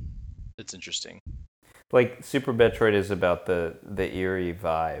 yeah, it's interesting. Like Super Metroid is about the eerie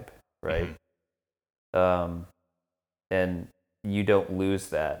vibe, right? Hmm. Um, and you don't lose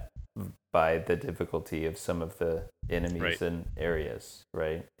that by the difficulty of some of the Right. enemies and areas,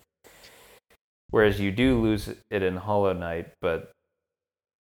 right? Whereas you do lose it in Hollow Knight, but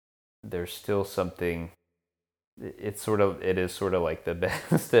there's still something. It is sort of like the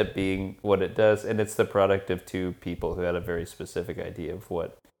best at being what it does, and it's the product of two people who had a very specific idea of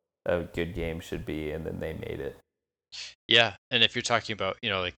what a good game should be, and then they made it. Yeah, and if you're talking about,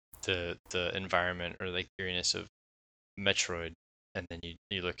 like the environment or like eeriness of Metroid, and then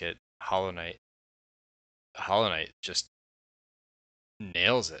you look at Hollow Knight just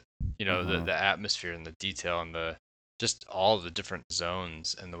nails it. The Mm-hmm. the atmosphere and the detail and the just all the different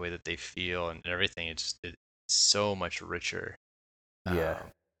zones and the way that they feel and everything. It's so much richer. Yeah. Um,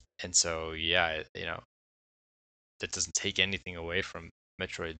 and so yeah, that doesn't take anything away from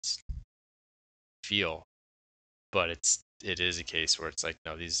Metroid's feel, but it is a case where it's like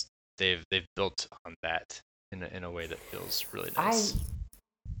no, they've built on that in a way that feels really I nice.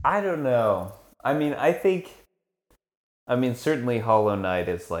 I don't know. I mean, certainly Hollow Knight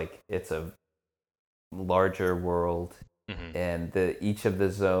is like it's a larger world, Hmm. and the each of the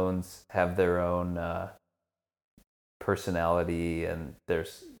zones have their own personality, and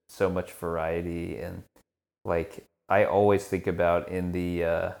there's so much variety. And like I always think about in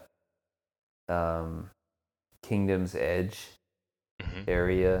the um, Kingdom's Edge Hmm.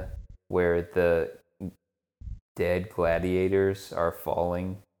 area where the dead gladiators are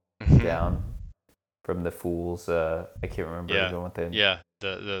falling Hmm. down from the fools. I can't remember Yeah, the one thing. yeah,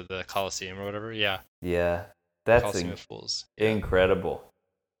 the Colosseum or whatever. Yeah, Yeah, that's Colosseum of Fools. Yeah, incredible,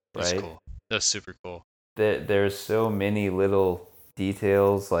 that's right? cool. That's super cool. There's so many little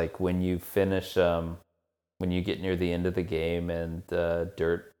details, like when you get near the end of the game, and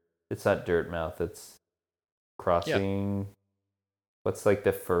dirt. It's not dirt mouth. It's Yeah. crossing. What's like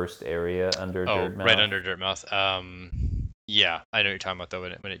the first area under Oh, dirt right mouth? under Dirtmouth. Yeah, I know what you're talking about though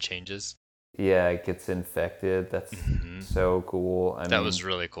when it changes. Yeah, it gets infected. That's Hmm. so cool. I That mean, was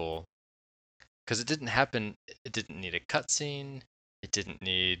really cool because it didn't happen. It didn't need a cutscene. It didn't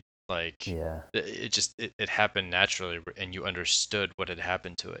need like yeah, it happened naturally, and you understood what had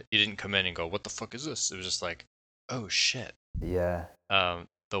happened to it. You didn't come in and go, "What the fuck is this?" It was just like, "Oh shit, yeah,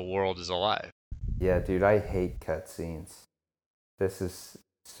 the world is alive." yeah, dude. I hate cutscenes. This is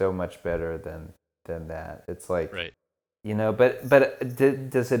so much better than that. It's like, Right. but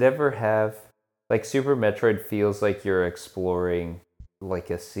does it ever have, like, Super Metroid feels like you're exploring like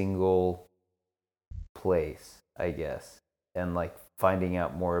a single place, I guess, and like finding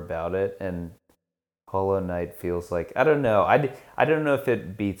out more about it. And Hollow Knight feels like, I don't know. I don't know if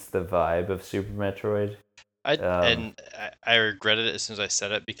it beats the vibe of Super Metroid. Um, I regretted it as soon as I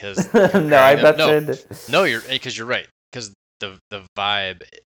said it because no, comparing I'm them. not No, trying to. no, you're right because the vibe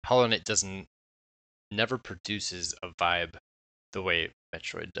Hollow Knight doesn't never produces a vibe the way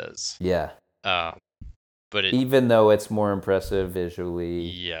Metroid does. Yeah, Uh, but it even though it's more impressive visually,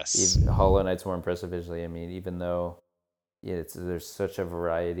 yes, even Hollow Knight's more impressive visually. I mean, even though, yeah, there's such a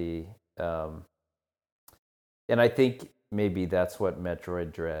variety, um, and I think maybe that's what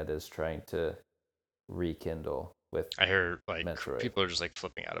Metroid Dread is trying to rekindle with I hear like Metroid. people are just like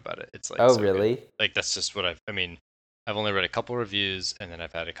flipping out about it. It's like Oh, so good. really? Like that's just what I mean, I've only read a couple reviews and then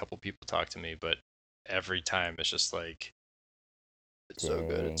I've had a couple people talk to me, but every time it's just like it's so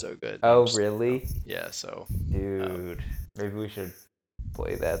good, it's Dang. so good. And I'm Oh, just really? yeah, so Dude, maybe we should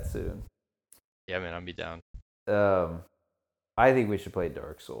play that soon. yeah, man, I'll be down. Um, I think we should play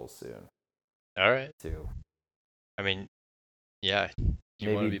Dark Souls soon All right. too. I mean, yeah,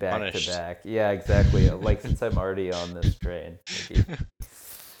 You want maybe to be back to punished. back. Yeah, exactly. Like since I'm already on this train, maybe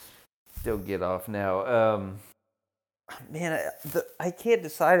don't get off now. Man, I can't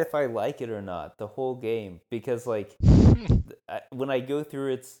decide if I like it or not. The whole game because like when I go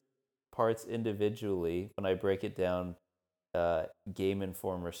through its parts individually, when I break it down, Game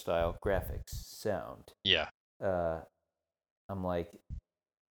Informer style, graphics, sound. Yeah. Uh, I'm like,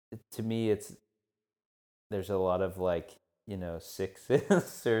 to me, it's there's a lot of like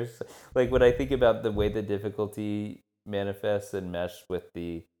sixes or like when I think about the way the difficulty manifests and meshes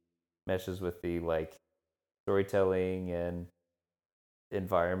with the like storytelling and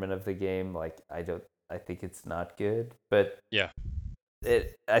environment of the game. Like I think it's not good, but Yeah.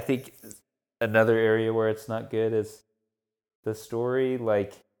 I think another area where it's not good is the story.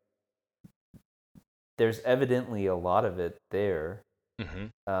 Like there's evidently a lot of it there, Hmm.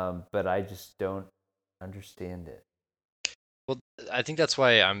 but I just don't understand it. Well, I think that's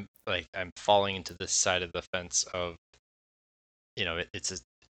why I'm falling into this side of the fence of,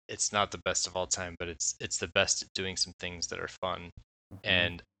 it's not the best of all time, but it's the best at doing some things that are fun. Mm-hmm.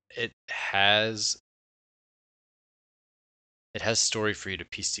 And it has story for you to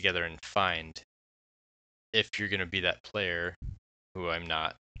piece together and find if you're going to be that player, who I'm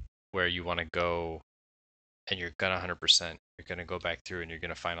not, where you want to go and you're gonna 100%, you're gonna go back through and you're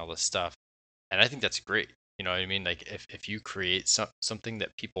gonna find all this stuff. And I think that's great. You know what I mean? Like if you create something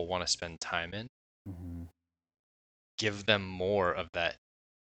that people want to spend time in, Mm-hmm. give them more of that,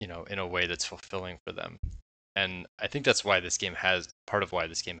 in a way that's fulfilling for them. And I think that's why this game has part of why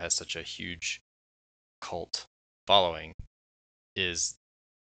this game has such a huge cult following, is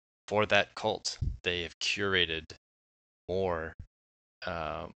for that cult. They have curated more,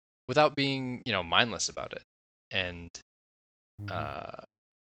 um, without being, mindless about it. And Mm-hmm. uh,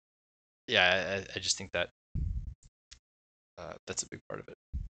 yeah, I just think that that's a big part of it.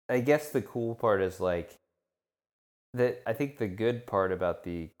 I guess the cool part is like that. I think the good part about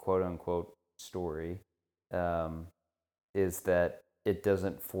the quote unquote story um, is that it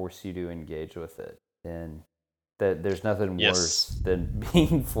doesn't force you to engage with it, and that there's nothing Yes. worse than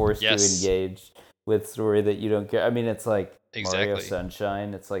being forced to Yes. engage with story that you don't care. I mean, it's like Mario Exactly.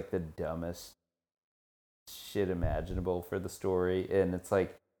 Sunshine. It's like the dumbest shit imaginable for the story, and it's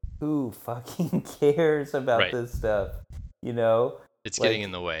like, who fucking cares about Right. this stuff? You know, It's getting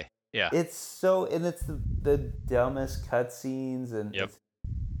in like the way. Yeah. it's so, and it's the dumbest cutscenes, and Yep. it's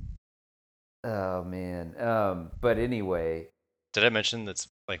oh man. But anyway, Did I mention that's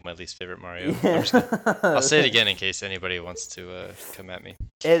like my least favorite Mario? I'll say it yeah. again in case anybody wants to come at me.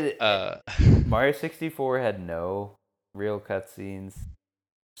 it, Uh Mario 64 had no real cutscenes.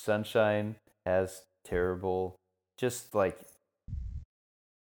 Sunshine has terrible, just like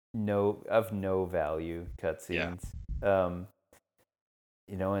no value yeah. cutscenes. Um,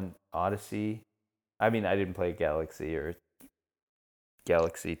 and Odyssey. I mean, I didn't play Galaxy or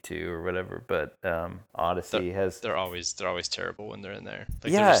Galaxy 2 or whatever, but They're Odyssey has they're always terrible when they're in there.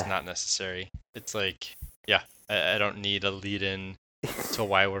 Like they're just yeah. not necessary. It's like, yeah, I don't need a lead in to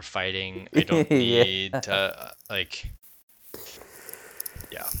why we're fighting. I don't Yeah. need to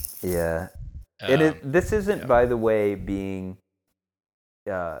yeah. Yeah. And Um this isn't, yeah. by the way, being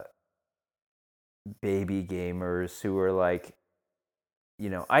uh, baby gamers who are like,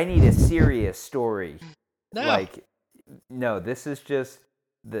 I need a serious story. No. Like, no, this is just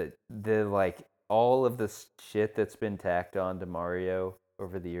the like all of the shit that's been tacked on to Mario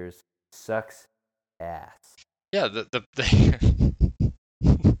over the years sucks ass. Yeah, the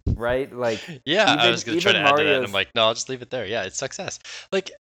Right? Like yeah, I even was gonna try to even add to that, and I'm Mario's like, no, I'll just leave it there. Yeah, it's success.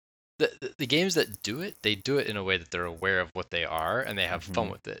 Like the games that do it, they do it in a way that they're aware of what they are and they have fun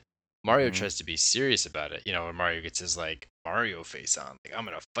mhm with it. Mario mhm tries to be serious about it. When Mario gets his like Mario face on, like I'm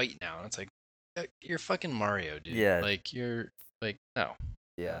gonna fight now, and it's like, you're fucking Mario, dude. yeah Like you're like no,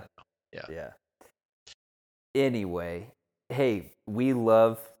 yeah no. Yeah. yeah. Anyway, hey, we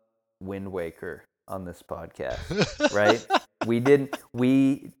love Wind Waker on this podcast, right? We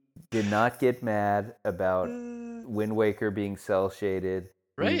did not get mad about Wind Waker being cell shaded.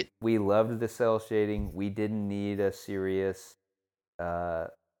 We Right? we loved the cell shading. We didn't need a serious uh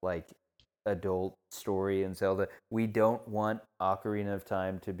like adult story in Zelda. We don't want Ocarina of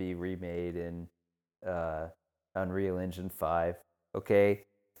Time to be remade in uh Unreal Engine 5. Okay?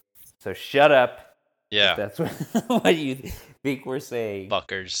 So shut up if Yeah. that's what you think we're saying.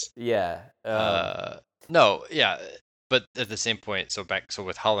 Fuckers. Yeah. Uh, no, yeah, but at the same point, so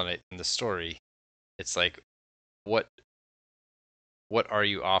with Hollow Knight in the story, it's like, what what are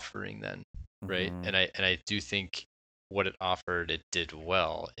you offering then, right? Mhm. And I do think what it offered, it did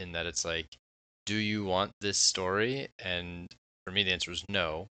well in that it's like, do you want this story? And for me, the answer was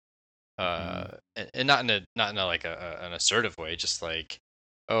no. Mm-hmm. And not in a like an assertive way, just like,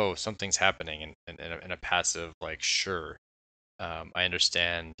 oh, something's happening, and in a passive like, sure, I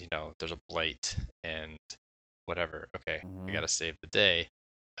understand, there's a blight and whatever. Okay, I Mm-hmm. gotta save the day.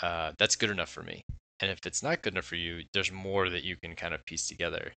 That's good enough for me. And if it's not good enough for you, there's more that you can kind of piece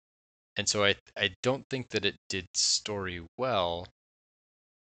together. And so I don't think that it did story well,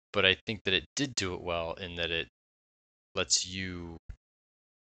 but I think that it did do it well in that it lets you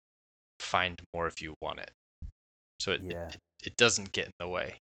find more if you want it. So Yeah. it doesn't get in the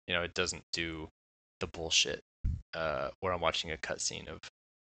way. It doesn't do the bullshit where I'm watching a cutscene of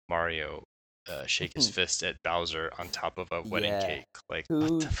Mario shake his fist at Bowser on top of a wedding Yeah. cake. Like, what the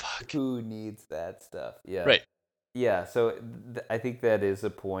Who fuck? who needs that stuff? Yeah. Right. Yeah, so I think that is a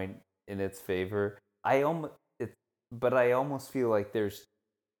point in its favor. It, but I almost feel like there's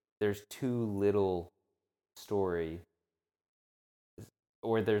too little story,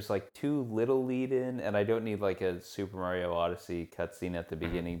 or there's like too little lead in, and I don't need like a Super Mario Odyssey cutscene at the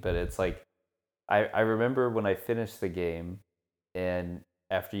beginning. But it's like I remember when I finished the game, and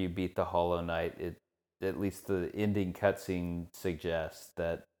after you beat the Hollow Knight, it at least the ending cutscene suggests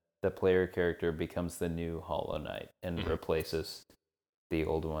that the player character becomes the new Hollow Knight and Mm-hmm. replaces the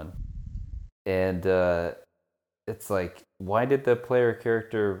old one. And it's like, why did the player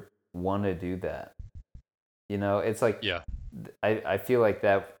character want to do that? It's like Yeah. I feel like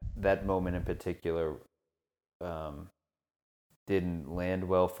that moment in particular um, didn't land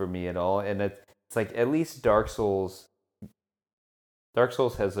well for me at all. And it's like at least Dark Souls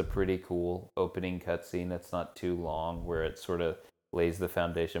has a pretty cool opening cutscene that's not too long, where it sort of lays the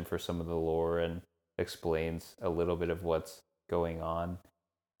foundation for some of the lore and explains a little bit of what's going on.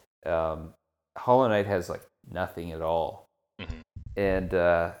 Um, Hollow Knight has like nothing at all, Mm-hmm.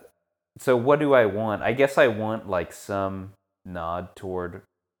 and so what do I want? I guess I want like some nod toward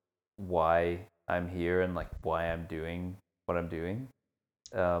why I'm here and like why I'm doing what I'm doing,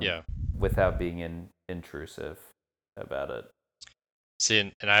 um, Yeah. without being intrusive about it. See,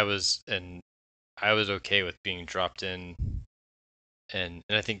 and I was okay with being dropped in, and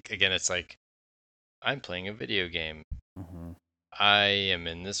I think again, it's like I'm playing a video game. Mm-hmm. I am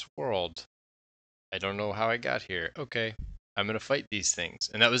in this world. I don't know how I got here. Okay, I'm gonna fight these things,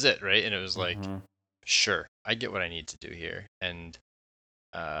 and that was it, right? And it was like, Mm-hmm. sure, I get what I need to do here, and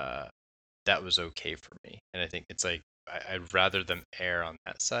uh, that was okay for me. And I think it's like I'd rather them err on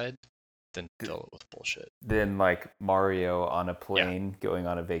that side than fill it with bullshit. Then like Mario on a Yeah. plane going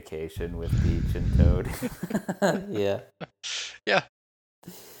on a vacation with Peach and Toad. Yeah, Yeah.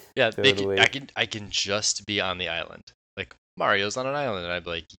 Yeah, I totally. can just be on the island. Like Mario's on an island, and I'd be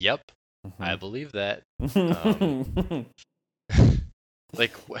like, "Yep, I believe that." Um, Mm-hmm.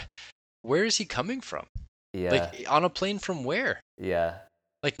 like, where is he coming from? Yeah, Like on a plane from where? yeah.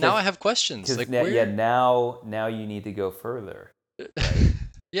 Like now I Because have questions. because Like yeah, where? now you need to go further, right?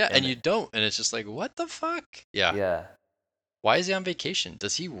 Yeah, and And you don't, and it's just like, what the fuck? Yeah. yeah, Why is he on vacation?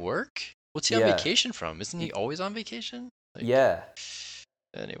 Does he work? What's he on yeah, vacation from? Isn't he always on vacation? Like, yeah,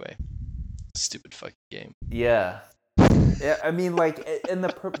 anyway, stupid fucking game. yeah. Yeah, I mean, like,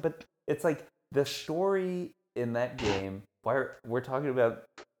 but it's like the story in that game. Why we're talking about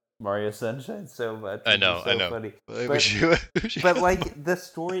Mario Sunshine so much, I which is know, I so know. funny. Wish you, wish you But like the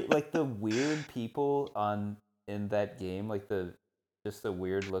story, like the weird people on in that game, like the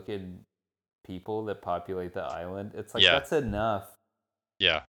weird looking people that populate the island. It's like Yeah, that's enough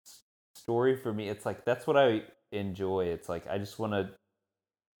yeah. story for me. It's like that's what I enjoy. It's like I just want to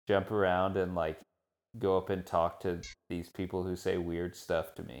jump around and like go up and talk to these people who say weird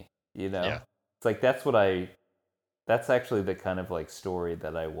stuff to me. Yeah. It's like that's actually the kind of like story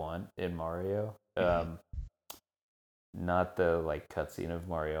that I want in Mario. Hmm. Not the like cutscene of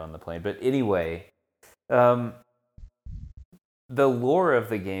Mario on the plane. But anyway, um, the lore of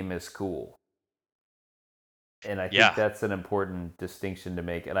the game is cool, and I think Yeah. that's an important distinction to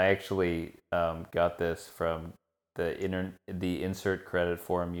make. And I actually got this from the insert credit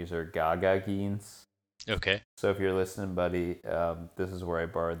forum user Gaga Geens. Okay. So if you're listening, buddy, this is where I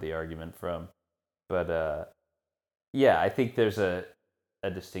borrowed the argument from. But yeah, I think there's a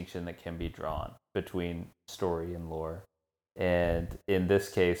distinction that can be drawn between story and lore. And in this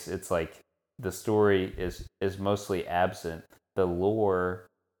case, it's like the story is mostly absent. The lore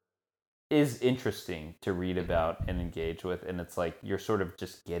is interesting to read Hmm. about and engage with, and it's like you're sort of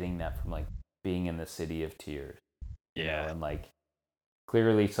just getting that from like being in the City of Tears, Yeah. and like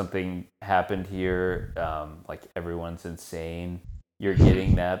clearly something happened here. Like everyone's insane. You're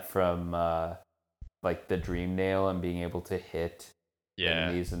getting that from like the dream nail and being able to hit Yeah.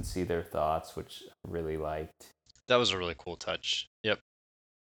 enemies and see their thoughts, which I really liked. that was a really cool touch. Yep.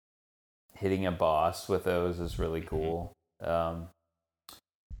 Hitting a boss with those is really Hmm. cool. Um,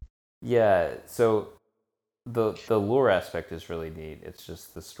 yeah, so the lore aspect is really neat. It's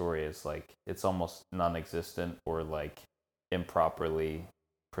just the story is like it's almost non-existent or like improperly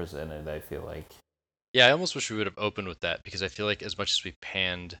presented. I feel like. Yeah, I almost wish we would have opened with that because I feel like as much as we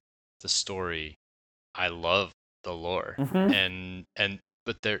panned the story, I love the lore. Mm-hmm. And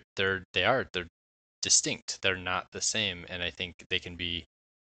but they're distinct. They're not the same, and I think they can be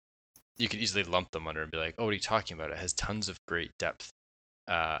you could easily lump them under and be like, "Oh, what are you talking about? It has tons of great depth."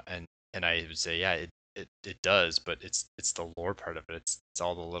 And I would say, yeah, it does, but it's the lore part of it. It's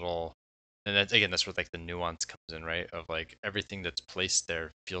all the little, and that's again that's where like the nuance comes in, right? Of like everything that's placed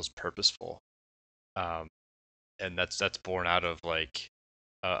there feels purposeful, um, and that's born out of like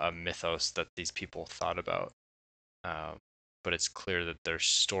a mythos that these people thought about. Um, but it's clear that their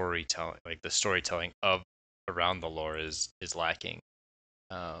storytelling, like the storytelling of around the lore, is lacking.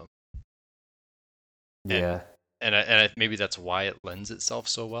 Um, and Yeah. maybe that's why it lends itself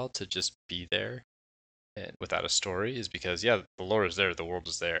so well to just be there and without a story is because yeah, the lore is there, the world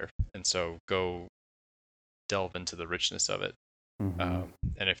is there, and so go delve into the richness of it. Mm-hmm.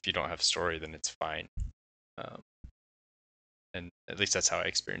 And if you don't have a story, then it's fine. Um, and at least that's how I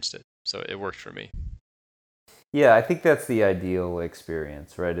experienced it. So it worked for me. Yeah, I think that's the ideal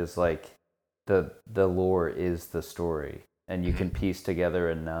experience, right? Is like the lore is the story, and you Hmm. can piece together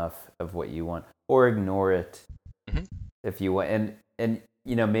enough of what you want, or ignore it Hmm. if you want. And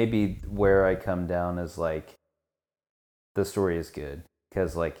maybe where I come down is like the story is good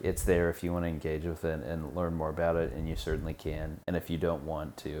because like it's there if you want to engage with it and learn more about it, and you certainly can. And if you don't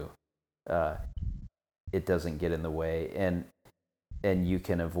want to, uh, it doesn't get in the way, and you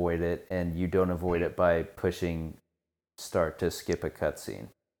can avoid it, and you don't avoid Hmm. it by pushing start to skip a cutscene.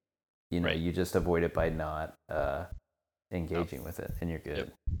 Right. You just avoid it by not Oh. engaging with it, and you're Yep.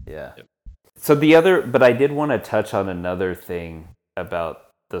 good. Yeah. Yep. So but I did want to touch on another thing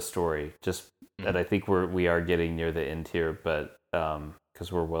about the story, just Hmm. and I think we are getting near the end here, but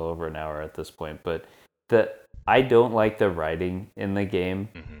because we're well over an hour at this point, but the I don't like the writing in the game,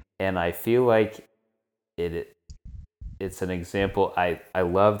 Hmm. and I feel like it it's an example. I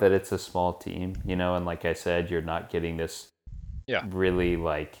love that it's a small team, and like I said, you're not getting this Yeah. really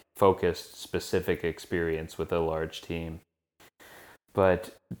like focused specific experience with a large team,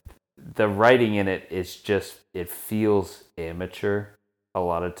 but the writing in it is just it feels amateur a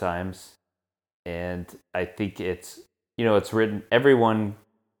lot of times, and I think it's written everyone.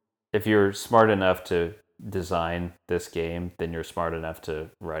 If you're smart enough to design this game, then you're smart enough to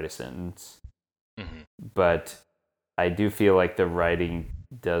write a sentence, Hmm. but I do feel like the writing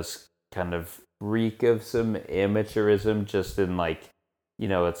does kind of reek of some amateurism, just in like,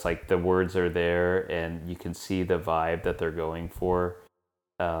 it's like the words are there and you can see the vibe that they're going for.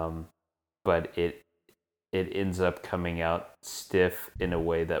 Um, but it ends up coming out stiff in a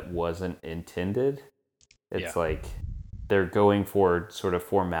way that wasn't intended. Yeah. It's like they're going for sort of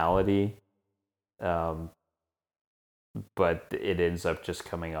formality, um, but it ends up just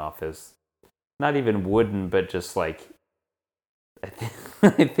coming off as not even wooden, but just like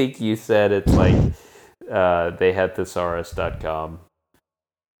I think you said it's like they had thesaurus.com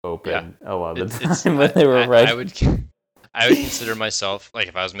Yeah. open a lot of the It's time when they were I writing. would I would consider myself like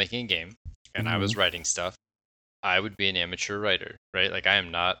if I was making a game and I Mm-hmm. was writing stuff, I would be an amateur writer, right? Like I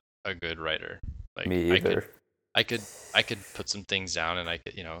am not a good writer. Like Me either. I could I could put some things down and I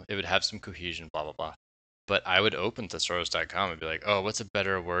could, it would have some cohesion, blah blah blah. But I would open thesaurus.com and be like, "Oh, what's a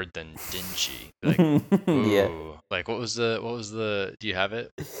better word than dingy?" Be like, Yeah. "Ooh, like what was the do you have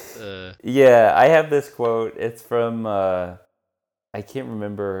it? Uh Yeah, I have this quote. It's from I can't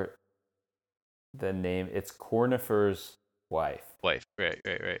remember the name. It's Cornifer's wife, wife. Right,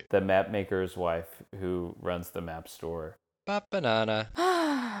 right, right. the map maker's wife who runs the map store. Ba banana.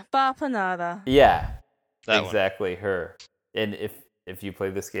 Bapanada. Yeah, That one. exactly her. And if you play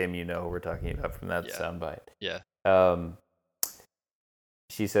this game, you know who we're talking about from that Yeah. soundbite. Yeah. Um,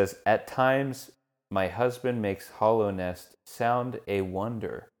 she says, "At times, my husband makes Hollow Nest sound a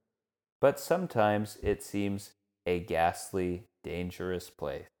wonder, but sometimes it seems a ghastly, dangerous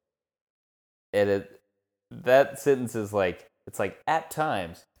place." And that sentence is like, it's like at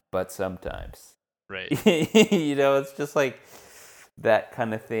times, but sometimes. Right. It's just like that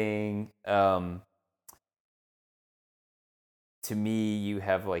kind of thing. To me, you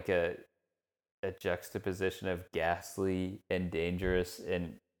have like a juxtaposition of ghastly and dangerous,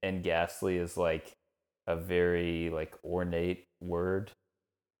 and ghastly is like a very like ornate word,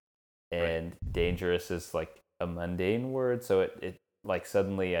 Right. and dangerous is like a mundane word, so it like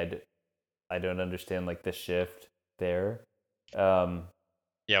suddenly I don't understand like the shift. there. Um,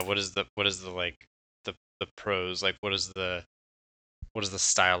 Yeah, what is the like the prose? Like what is the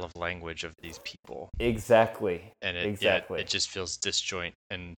style of language of these people? exactly, And it exactly. just feels disjoint,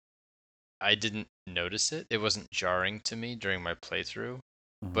 and I didn't notice it. It wasn't jarring to me during my playthrough,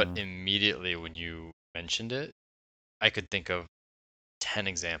 but Hmm. immediately when you mentioned it, I could think of 10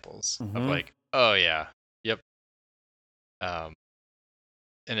 examples of Hmm. like, oh yeah, yep. Um,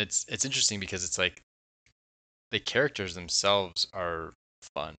 and it's interesting because it's like the characters themselves are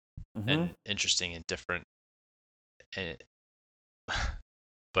fun Hmm. and interesting and different, and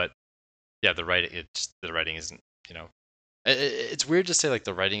but yeah, the writing isn't, you know, it's weird to say like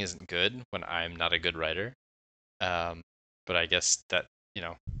the writing isn't good when I'm not a good writer. Um, but I guess that, you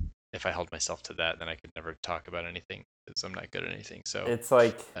know, if I held myself to that, then I could never talk about anything because I'm not good at anything. So, It's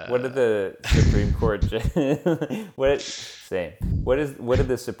like, what did uh, the Supreme Court same? What did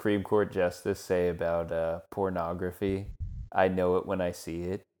the Supreme Court justice say about pornography? I know it when I see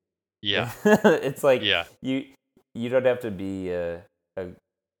it. yeah, It's like yeah, you you don't have to be a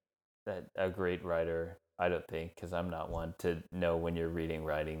a great writer, I don't think, because I'm not one to know when you're reading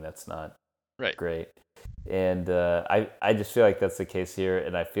writing that's not right, great. And I just feel like that's the case here,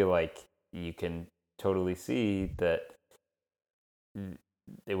 and I feel like you can totally see that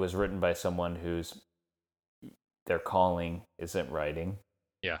it was written by someone whose their calling isn't writing.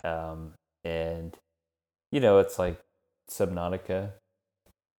 yeah, Um, and it's like Subnautica.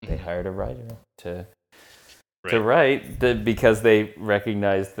 They hmm, hired a writer to right, write because they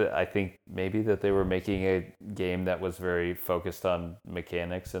recognized that I think maybe that they were making a game that was very focused on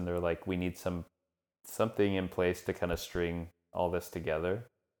mechanics, and they're like, we need something in place to kind of string all this together.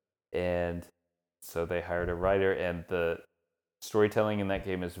 And so they hired a writer, and the storytelling in that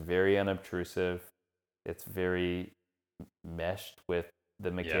game is very unobtrusive. It's very meshed with the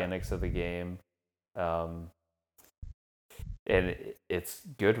yeah, mechanics of the game, um, and it's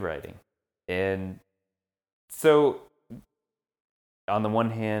good writing. And so, on the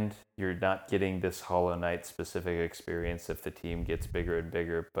one hand, you're not getting this Hollow Knight specific experience if the team gets bigger and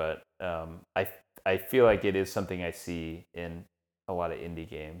bigger, but I feel like it is something I see in a lot of indie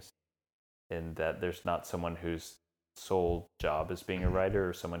games, in that there's not someone whose sole job is being a hmm, writer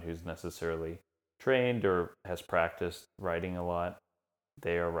or someone who's necessarily trained or has practiced writing a lot.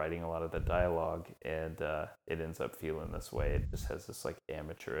 They are writing a lot of the dialogue, and it ends up feeling this way. It just has this like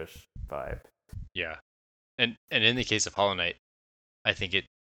amateurish vibe. yeah. And in the case of Hollow Knight, I think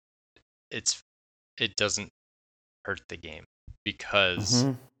it's it doesn't hurt the game because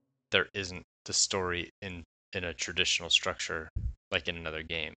Mm-hmm. there isn't the story in a traditional structure like in another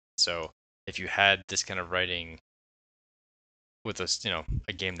game. So if you had this kind of writing with a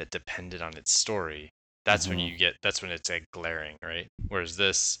a game that depended on its story, Mm-hmm. that's when it's like glaring, right? Whereas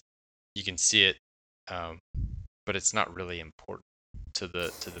this, you can see it, um, but it's not really important to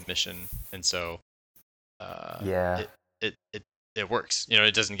the mission, and so Yeah, it it it it works. You know,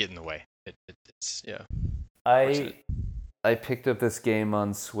 it doesn't get in the way. It's yeah, works in it. I I picked up this game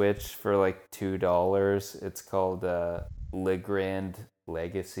on Switch for like $2. It's called Le Grand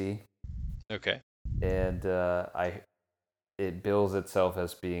Legacy, Okay. and I it bills itself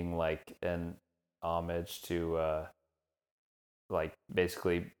as being like an homage to like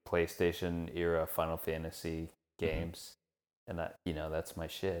basically PlayStation era Final Fantasy Hmm. games, and that's my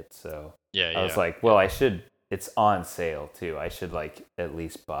shit. So Yeah, I was yeah, like, yeah. well, I should. It's on sale too. I should like at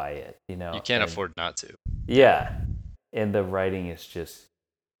least buy it, You can't and afford not to. Yeah. yeah, and the writing is just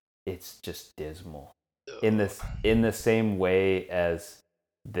it's just dismal Ugh. in the same way as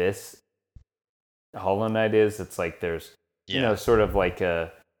this Hollow Knight is. It's like there's Yeah. sort of like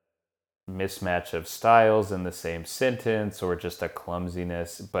a mismatch of styles in the same sentence, or just a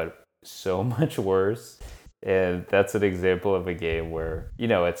clumsiness, but so much worse. And that's an example of a game where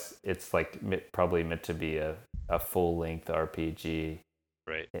it's like probably meant to be a full length RPG,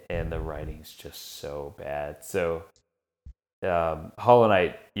 Right. and the writing's just so bad. So Hollow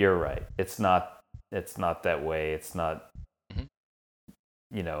Knight, you're right. It's not that way. It's not Hmm.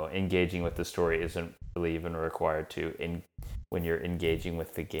 engaging with the story isn't really even required to in when you're engaging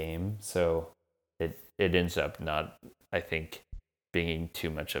with the game. So it ends up not, I think, being too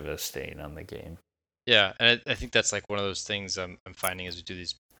much of a stain on the game. Yeah, and I think that's like one of those things I'm finding as we do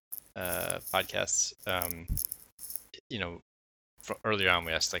these podcasts. You know, earlier on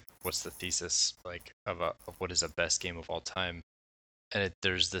we asked like, what's the thesis like of what is a best game of all time? And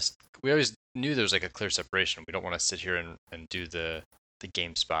there's this. We always knew there was like a clear separation. We don't want to sit here and do the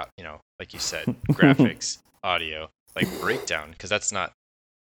GameSpot, like you said, graphics, audio, like breakdown, because that's not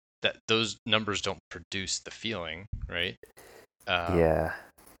that those numbers don't produce the feeling, right? Um, Yeah.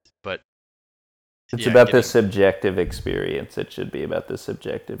 but It's yeah, about the getting subjective experience. It should be about the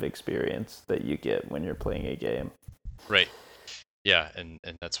subjective experience that you get when you're playing a game. right. Yeah, and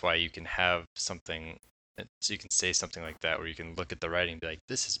that's why you can have something, so you can say something like that, where you can look at the writing and be like,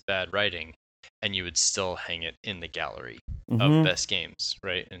 this is bad writing, and you would still hang it in the gallery of Mm-hmm. best games,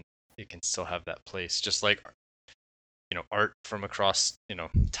 right? And it can still have that place, just like art from across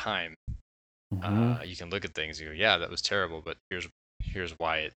time. Mm-hmm. You can look at things and go, yeah, that was terrible, but here's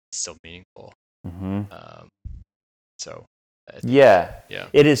why it's still meaningful. Mm-hmm. Um, so I think, Yeah. yeah,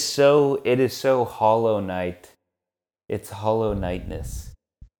 It is so Hollow Knight. It's Hollow Knightness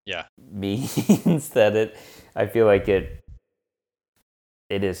yeah, means that I feel like it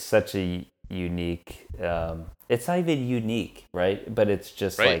is such a unique it's not even unique, right? But it's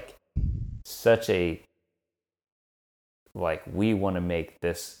just right, like such a, like, we want to make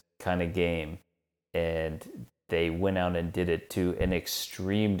this kind of game, and they went out and did it to an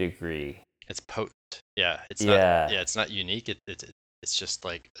extreme degree. it's potent. Yeah, it's not. Yeah, Yeah, it's not unique. It's just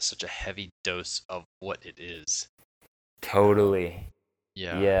like such a heavy dose of what it is. Um, totally.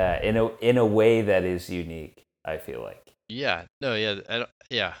 yeah, Yeah, in a way that is unique, I feel like. yeah, no, yeah,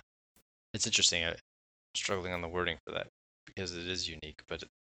 yeah. It's interesting. I'm struggling on the wording for that because it is unique, but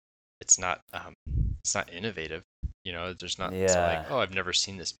it's not innovative. There's not some like, Yeah. oh, I've never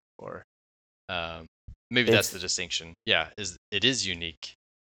seen this before. Um, Maybe that's It's the distinction. Yeah, it is unique.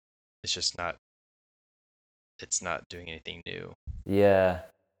 It's just not. It's not doing anything new. yeah.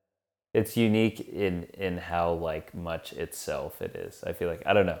 It's unique in how, like, much itself it is. I feel like,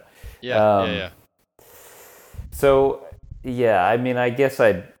 I don't know. Yeah, yeah, Um yeah. so yeah, I mean, I guess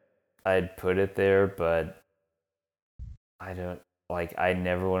I'd put it there, but I don't, like, I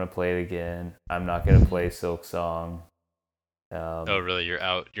never want to play it again. I'm not going to play Silk Song. Oh, Um really? You're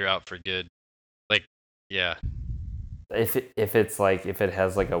out for good. Like, yeah, if it's like, if it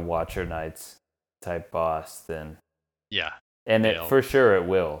has like a Watcher Knights type boss, then, yeah. and it They'll for sure it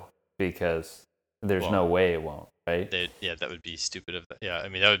will, because there's well, no way it won't, right? yeah, that would be stupid of yeah. I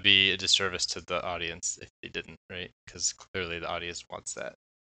mean, that would be a disservice to the audience if they didn't, right? Because clearly the audience wants that.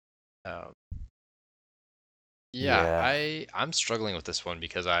 Um, yeah, Yeah. I'm struggling with this one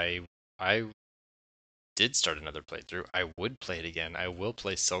because I did start another playthrough. I would play it again. I will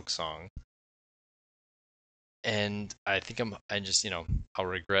play Silk Song, and I think I just I'll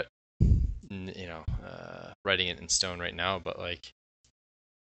regret writing it in stone right now, but like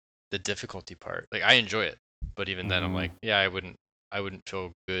the difficulty part, like I enjoy it, but even then I'm Hmm. like, yeah, I wouldn't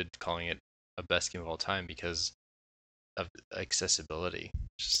feel good calling it a best game of all time because of accessibility.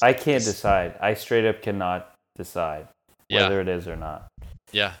 Just I like can't this. decide. I straight up cannot decide Yeah, whether it is or not.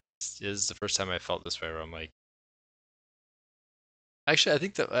 yeah. This is the first time I felt this way where I'm like, actually, I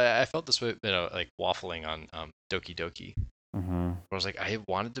think that I felt this way, like waffling on Doki Doki. Hmm. Where I was like, I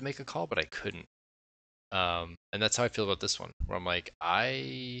wanted to make a call, but I couldn't. And that's how I feel about this one, where I'm like,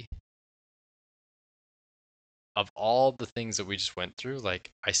 of all the things that we just went through,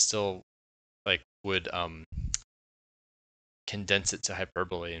 like I still like would condense it to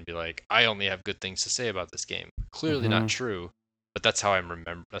hyperbole and be like, I only have good things to say about this game. Clearly not Hmm. true, but that's how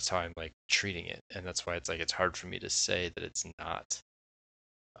that's how I'm like treating it, and that's why it's like it's hard for me to say that it's not.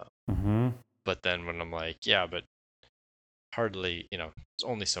 Uh, Hmm. but then when I'm like, yeah, but hardly, there's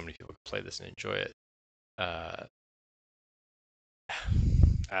only so many people can play this and enjoy it. Uh,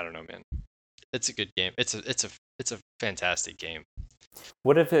 I don't know, man. It's a good game. It's a fantastic game.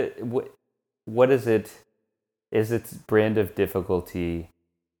 What if it? What is it? Is its brand of difficulty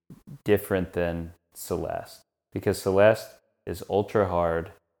different than Celeste? Because Celeste is ultra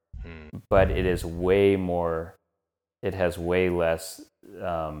hard, Hmm. but it is way more. It has way less,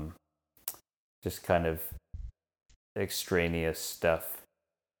 um, just kind of extraneous stuff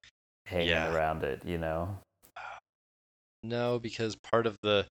hanging Yeah. around it. You know? No, because part of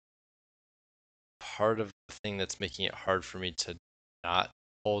the thing that's making it hard for me to not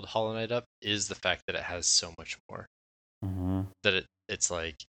hold Hollow Knight up is the fact that it has so much more. Hmm. That it's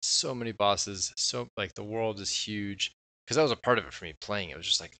like so many bosses, so like the world is huge. Because that was a part of it for me playing. It was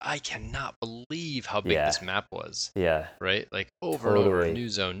just like I cannot believe how big Yeah. this map was, Yeah. right? Like over and over, Totally. new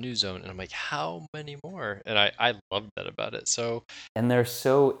zone, and I'm like, how many more? And I loved that about it. So, And they're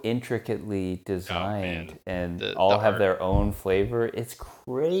so intricately oh man, designed and the all have art their own flavor. It's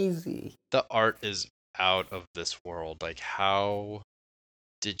crazy. the art is out of this world. Like, how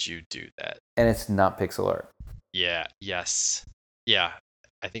did you do that? And it's not pixel art. Yeah, yes. Yeah.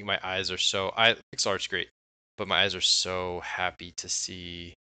 I think my eyes are so I pixel art's great, but my eyes are so happy to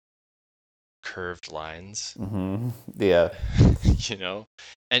see curved lines, Hmm. Yeah. you know?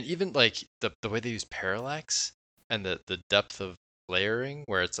 And even like the way they use parallax and the depth of layering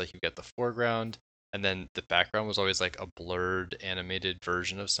where it's like you get the foreground and then the background was always like a blurred animated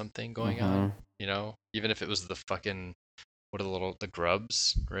version of something going Mm-hmm. on, even if it was the fucking what are the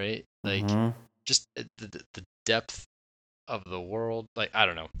grubs, right? Like Mm-hmm. just the depth of the world, like I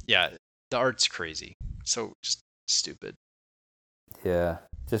don't know. Yeah, the art's crazy. So just stupid. Yeah.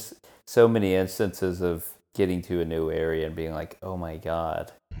 Just so many instances of getting to a new area and being like, oh my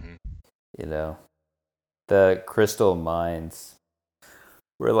God, Mhm. you know. The crystal mines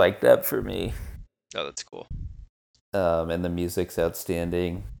were like that for me. Oh, that's cool. And the music's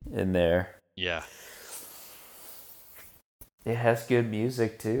outstanding in there. Yeah, It has good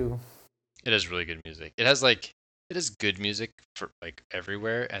music too. it has really good music. It has good music for like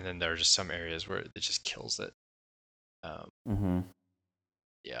everywhere, and then there are just some areas where it just kills it. Um, Mm-hmm.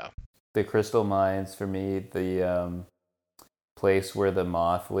 yeah. The crystal mines for me, the place where the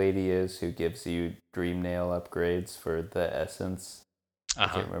moth lady is who gives you dream nail upgrades for the essence. I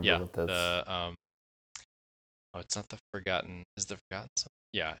Uh-huh. can't remember Yeah. what that's. Oh, it's not the Forgotten. Is the Forgotten something?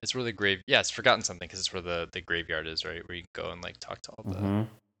 Yeah, it's where the grave. Yeah, it's Forgotten something because it's where the graveyard is, right? Where you can go and like talk to all the.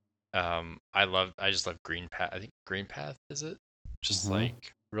 Mm-hmm. I just love Green Path. I think Green Path is it? Just Mm-hmm.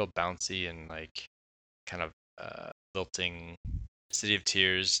 like real bouncy and like kind of lilting. City of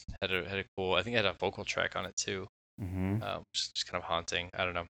Tears had a cool. I think it had a vocal track on it too. Mm-hmm. Which is just kind of haunting. I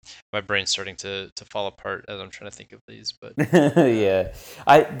don't know. My brain's starting to fall apart as I'm trying to think of these, but Yeah.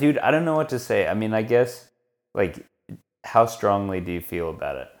 Dude, I don't know what to say. I mean, I guess, like, how strongly do you feel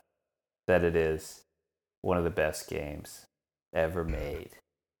about it? That it is one of the best games ever made.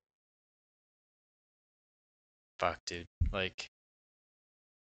 fuck, dude. Like,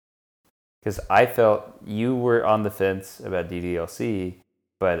 Because I felt you were on the fence about DDLC,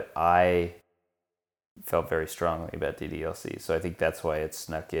 but I felt very strongly about DDLC. So I think that's why it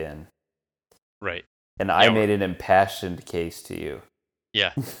snuck in. right. And I Yeah, made an impassioned case to you.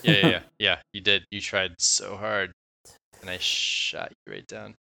 yeah, yeah. You did. You tried so hard, and I shot you right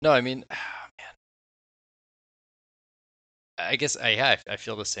down. No, I mean, I guess I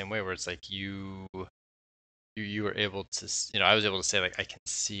feel the same way where it's like you were able to I was able to say like I can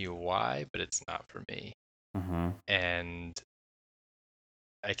see why, but it's not for me, Mm-hmm. and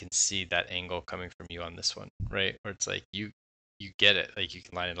I can see that angle coming from you on this one, right? Where it's like you get it, like you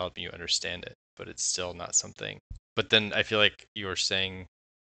can line it up and you understand it, but it's still not something. But then I feel like you were saying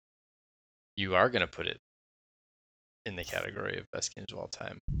you are gonna put it in the category of best games of all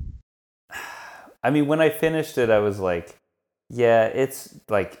time. I mean, when I finished it, I was like, yeah, it's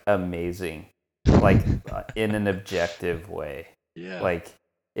like amazing, like in an objective way. Yeah. Like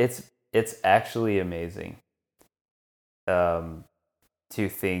it's actually amazing. Um, to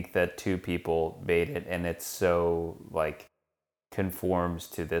think that two people made it, and it's so like conforms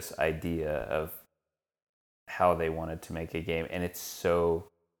to this idea of how they wanted to make a game, and it's so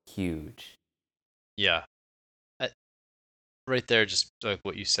huge. Yeah. I, right there, just like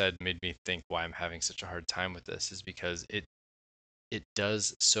what you said made me think why I'm having such a hard time with this is because it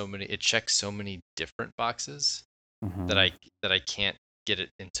checks so many different boxes that Mm-hmm. I can't get it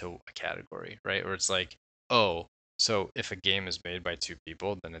into a category, right? Or it's like, oh, so if a game is made by two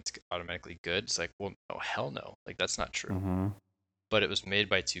people, then it's automatically good. It's like, well, no, hell no. Like that's not true. Mm-hmm. But it was made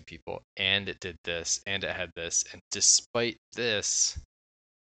by two people and it did this and it had this and despite this,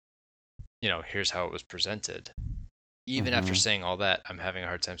 here's how it was presented. Even after Mm-hmm. saying all that, I'm having a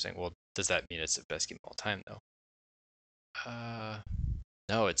hard time saying, well, does that mean it's the best game of all time though? Uh,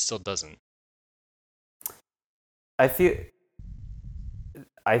 no, it still doesn't. I feel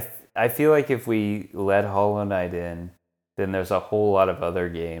I feel like if we let Hollow Knight in, then there's a whole lot of other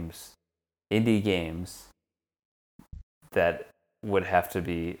games, indie games, that would have to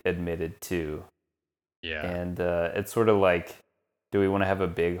be admitted too. Yeah. And it's sort of like, do we want to have a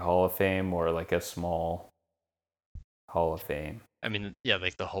big Hall of Fame or like a small Hall of Fame? I mean, yeah,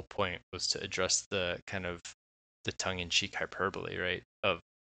 like the whole point was to address the kind of the tongue-in-cheek hyperbole, right, of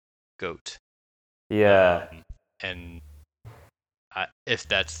goat. Yeah, And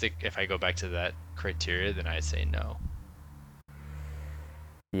if I go back to that criteria, then I say no.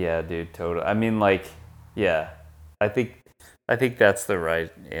 yeah, dude, totally. I mean, like, yeah, I think I think that's the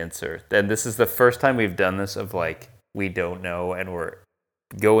right answer. And this is the first time we've done this of like we don't know, and we're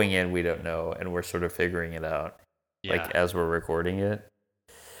going in, we don't know, and we're sort of figuring it out, like Yeah, as we're recording it.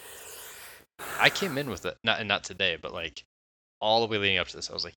 I came in with it, not today, but like all the way leading up to this,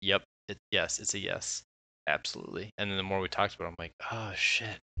 I was like, yep, yes, it's a yes, absolutely. And then the more we talked about it, I'm like, oh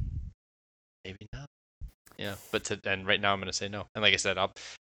shit, maybe not. Yeah, and right now I'm gonna say no. And like I said,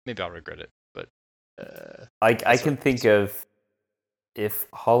 maybe I'll regret it, but Like I that's what can it is. think of, if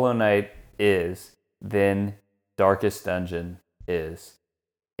Hollow Knight then Darkest Dungeon is,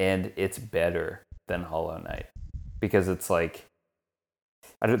 and it's better than Hollow Knight, because it's like,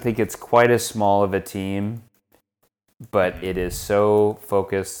 I don't think it's quite as small of a team, but it is so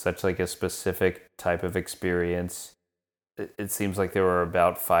focused, such like a specific type of experience. It seems like there were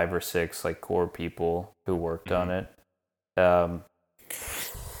about 5 or 6 like core people who worked on it. And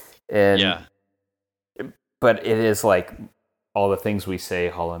Yeah. but it is like all the things we say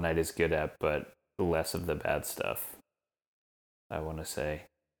Hollow Knight is good at, but less of the bad stuff, I want to say.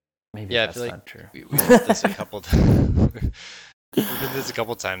 Maybe Yeah, I that's feel like not true. we've hit this a couple times. We've hit this a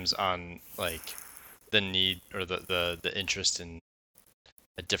couple times on like the need or the interest in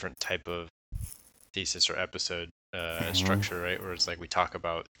a different type of thesis or episode structure, right? Where it's like we talk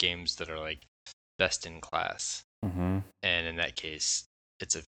about games that are like best in class, and in that case,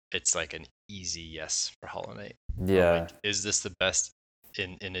 it's like an easy yes for Hollow Knight. Yeah. Like, is this the best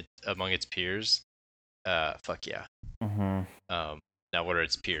in it among its peers? Fuck yeah. Now, what are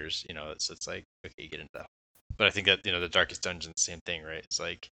its peers? You know, it's like, okay, you get into that. But I think that, the Darkest Dungeon, same thing, right? It's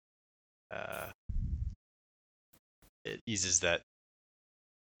like, it eases that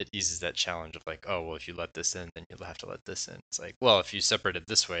challenge of like, oh, well, if you let this in, then you'll have to let this in. It's like, well, if you separate it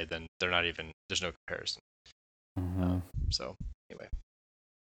this way, then there's no comparison. So anyway,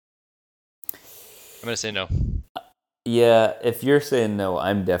 I'm gonna say no. Yeah, if you're saying no,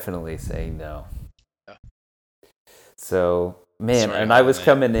 I'm definitely saying no. Yeah. So, man, Sorry, and I Hollow was Knight.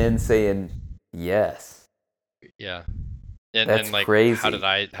 coming in saying yes. Yeah. And That's like, crazy. how did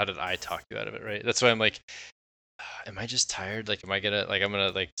I talk you out of it, right? That's why I'm like, am I just tired? Like, am I gonna like I'm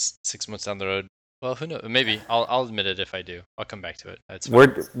gonna like 6 months down the road? Well, who knows? Maybe I'll admit it if I do. I'll come back to it. That's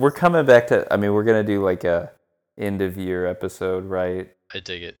fine. We're coming back to. I mean, we're gonna do like a end of year episode, right? I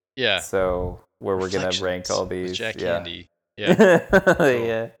dig it. Yeah. So where we're gonna rank all Reflections with these. Jack Yeah. Candy. Yeah. Cool.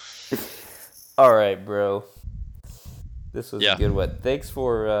 Yeah. All right, bro. This was Yeah. a good one. Thanks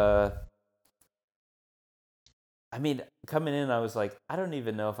for. I mean, coming in, I was like, I don't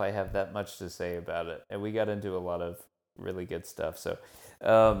even know if I have that much to say about it, and we got into a lot of really good stuff. So,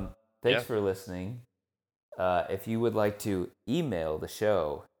 thanks for listening. If you would like to email the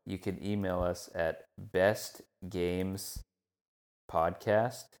show, you can email us at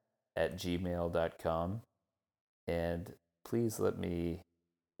bestgamespodcast@gmail.com. And please let me...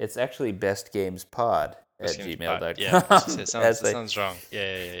 It's actually bestgamespod@gmail.com. Yeah. It sounds wrong.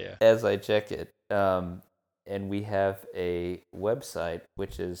 Yeah. As I check it. And we have a website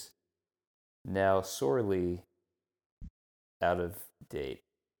which is now sorely out of date.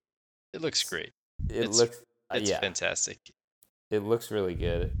 It looks great. It's fantastic. It looks really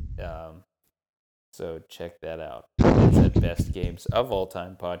good. So check that out. It's at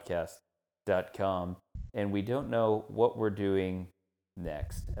bestgamesofalltimepodcast.com. And we don't know what we're doing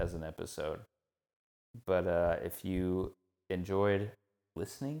next as an episode. But if you enjoyed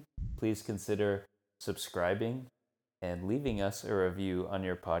listening, please consider subscribing and leaving us a review on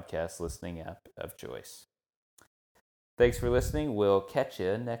your podcast listening app of choice. Thanks for listening. We'll catch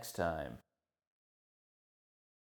you next time.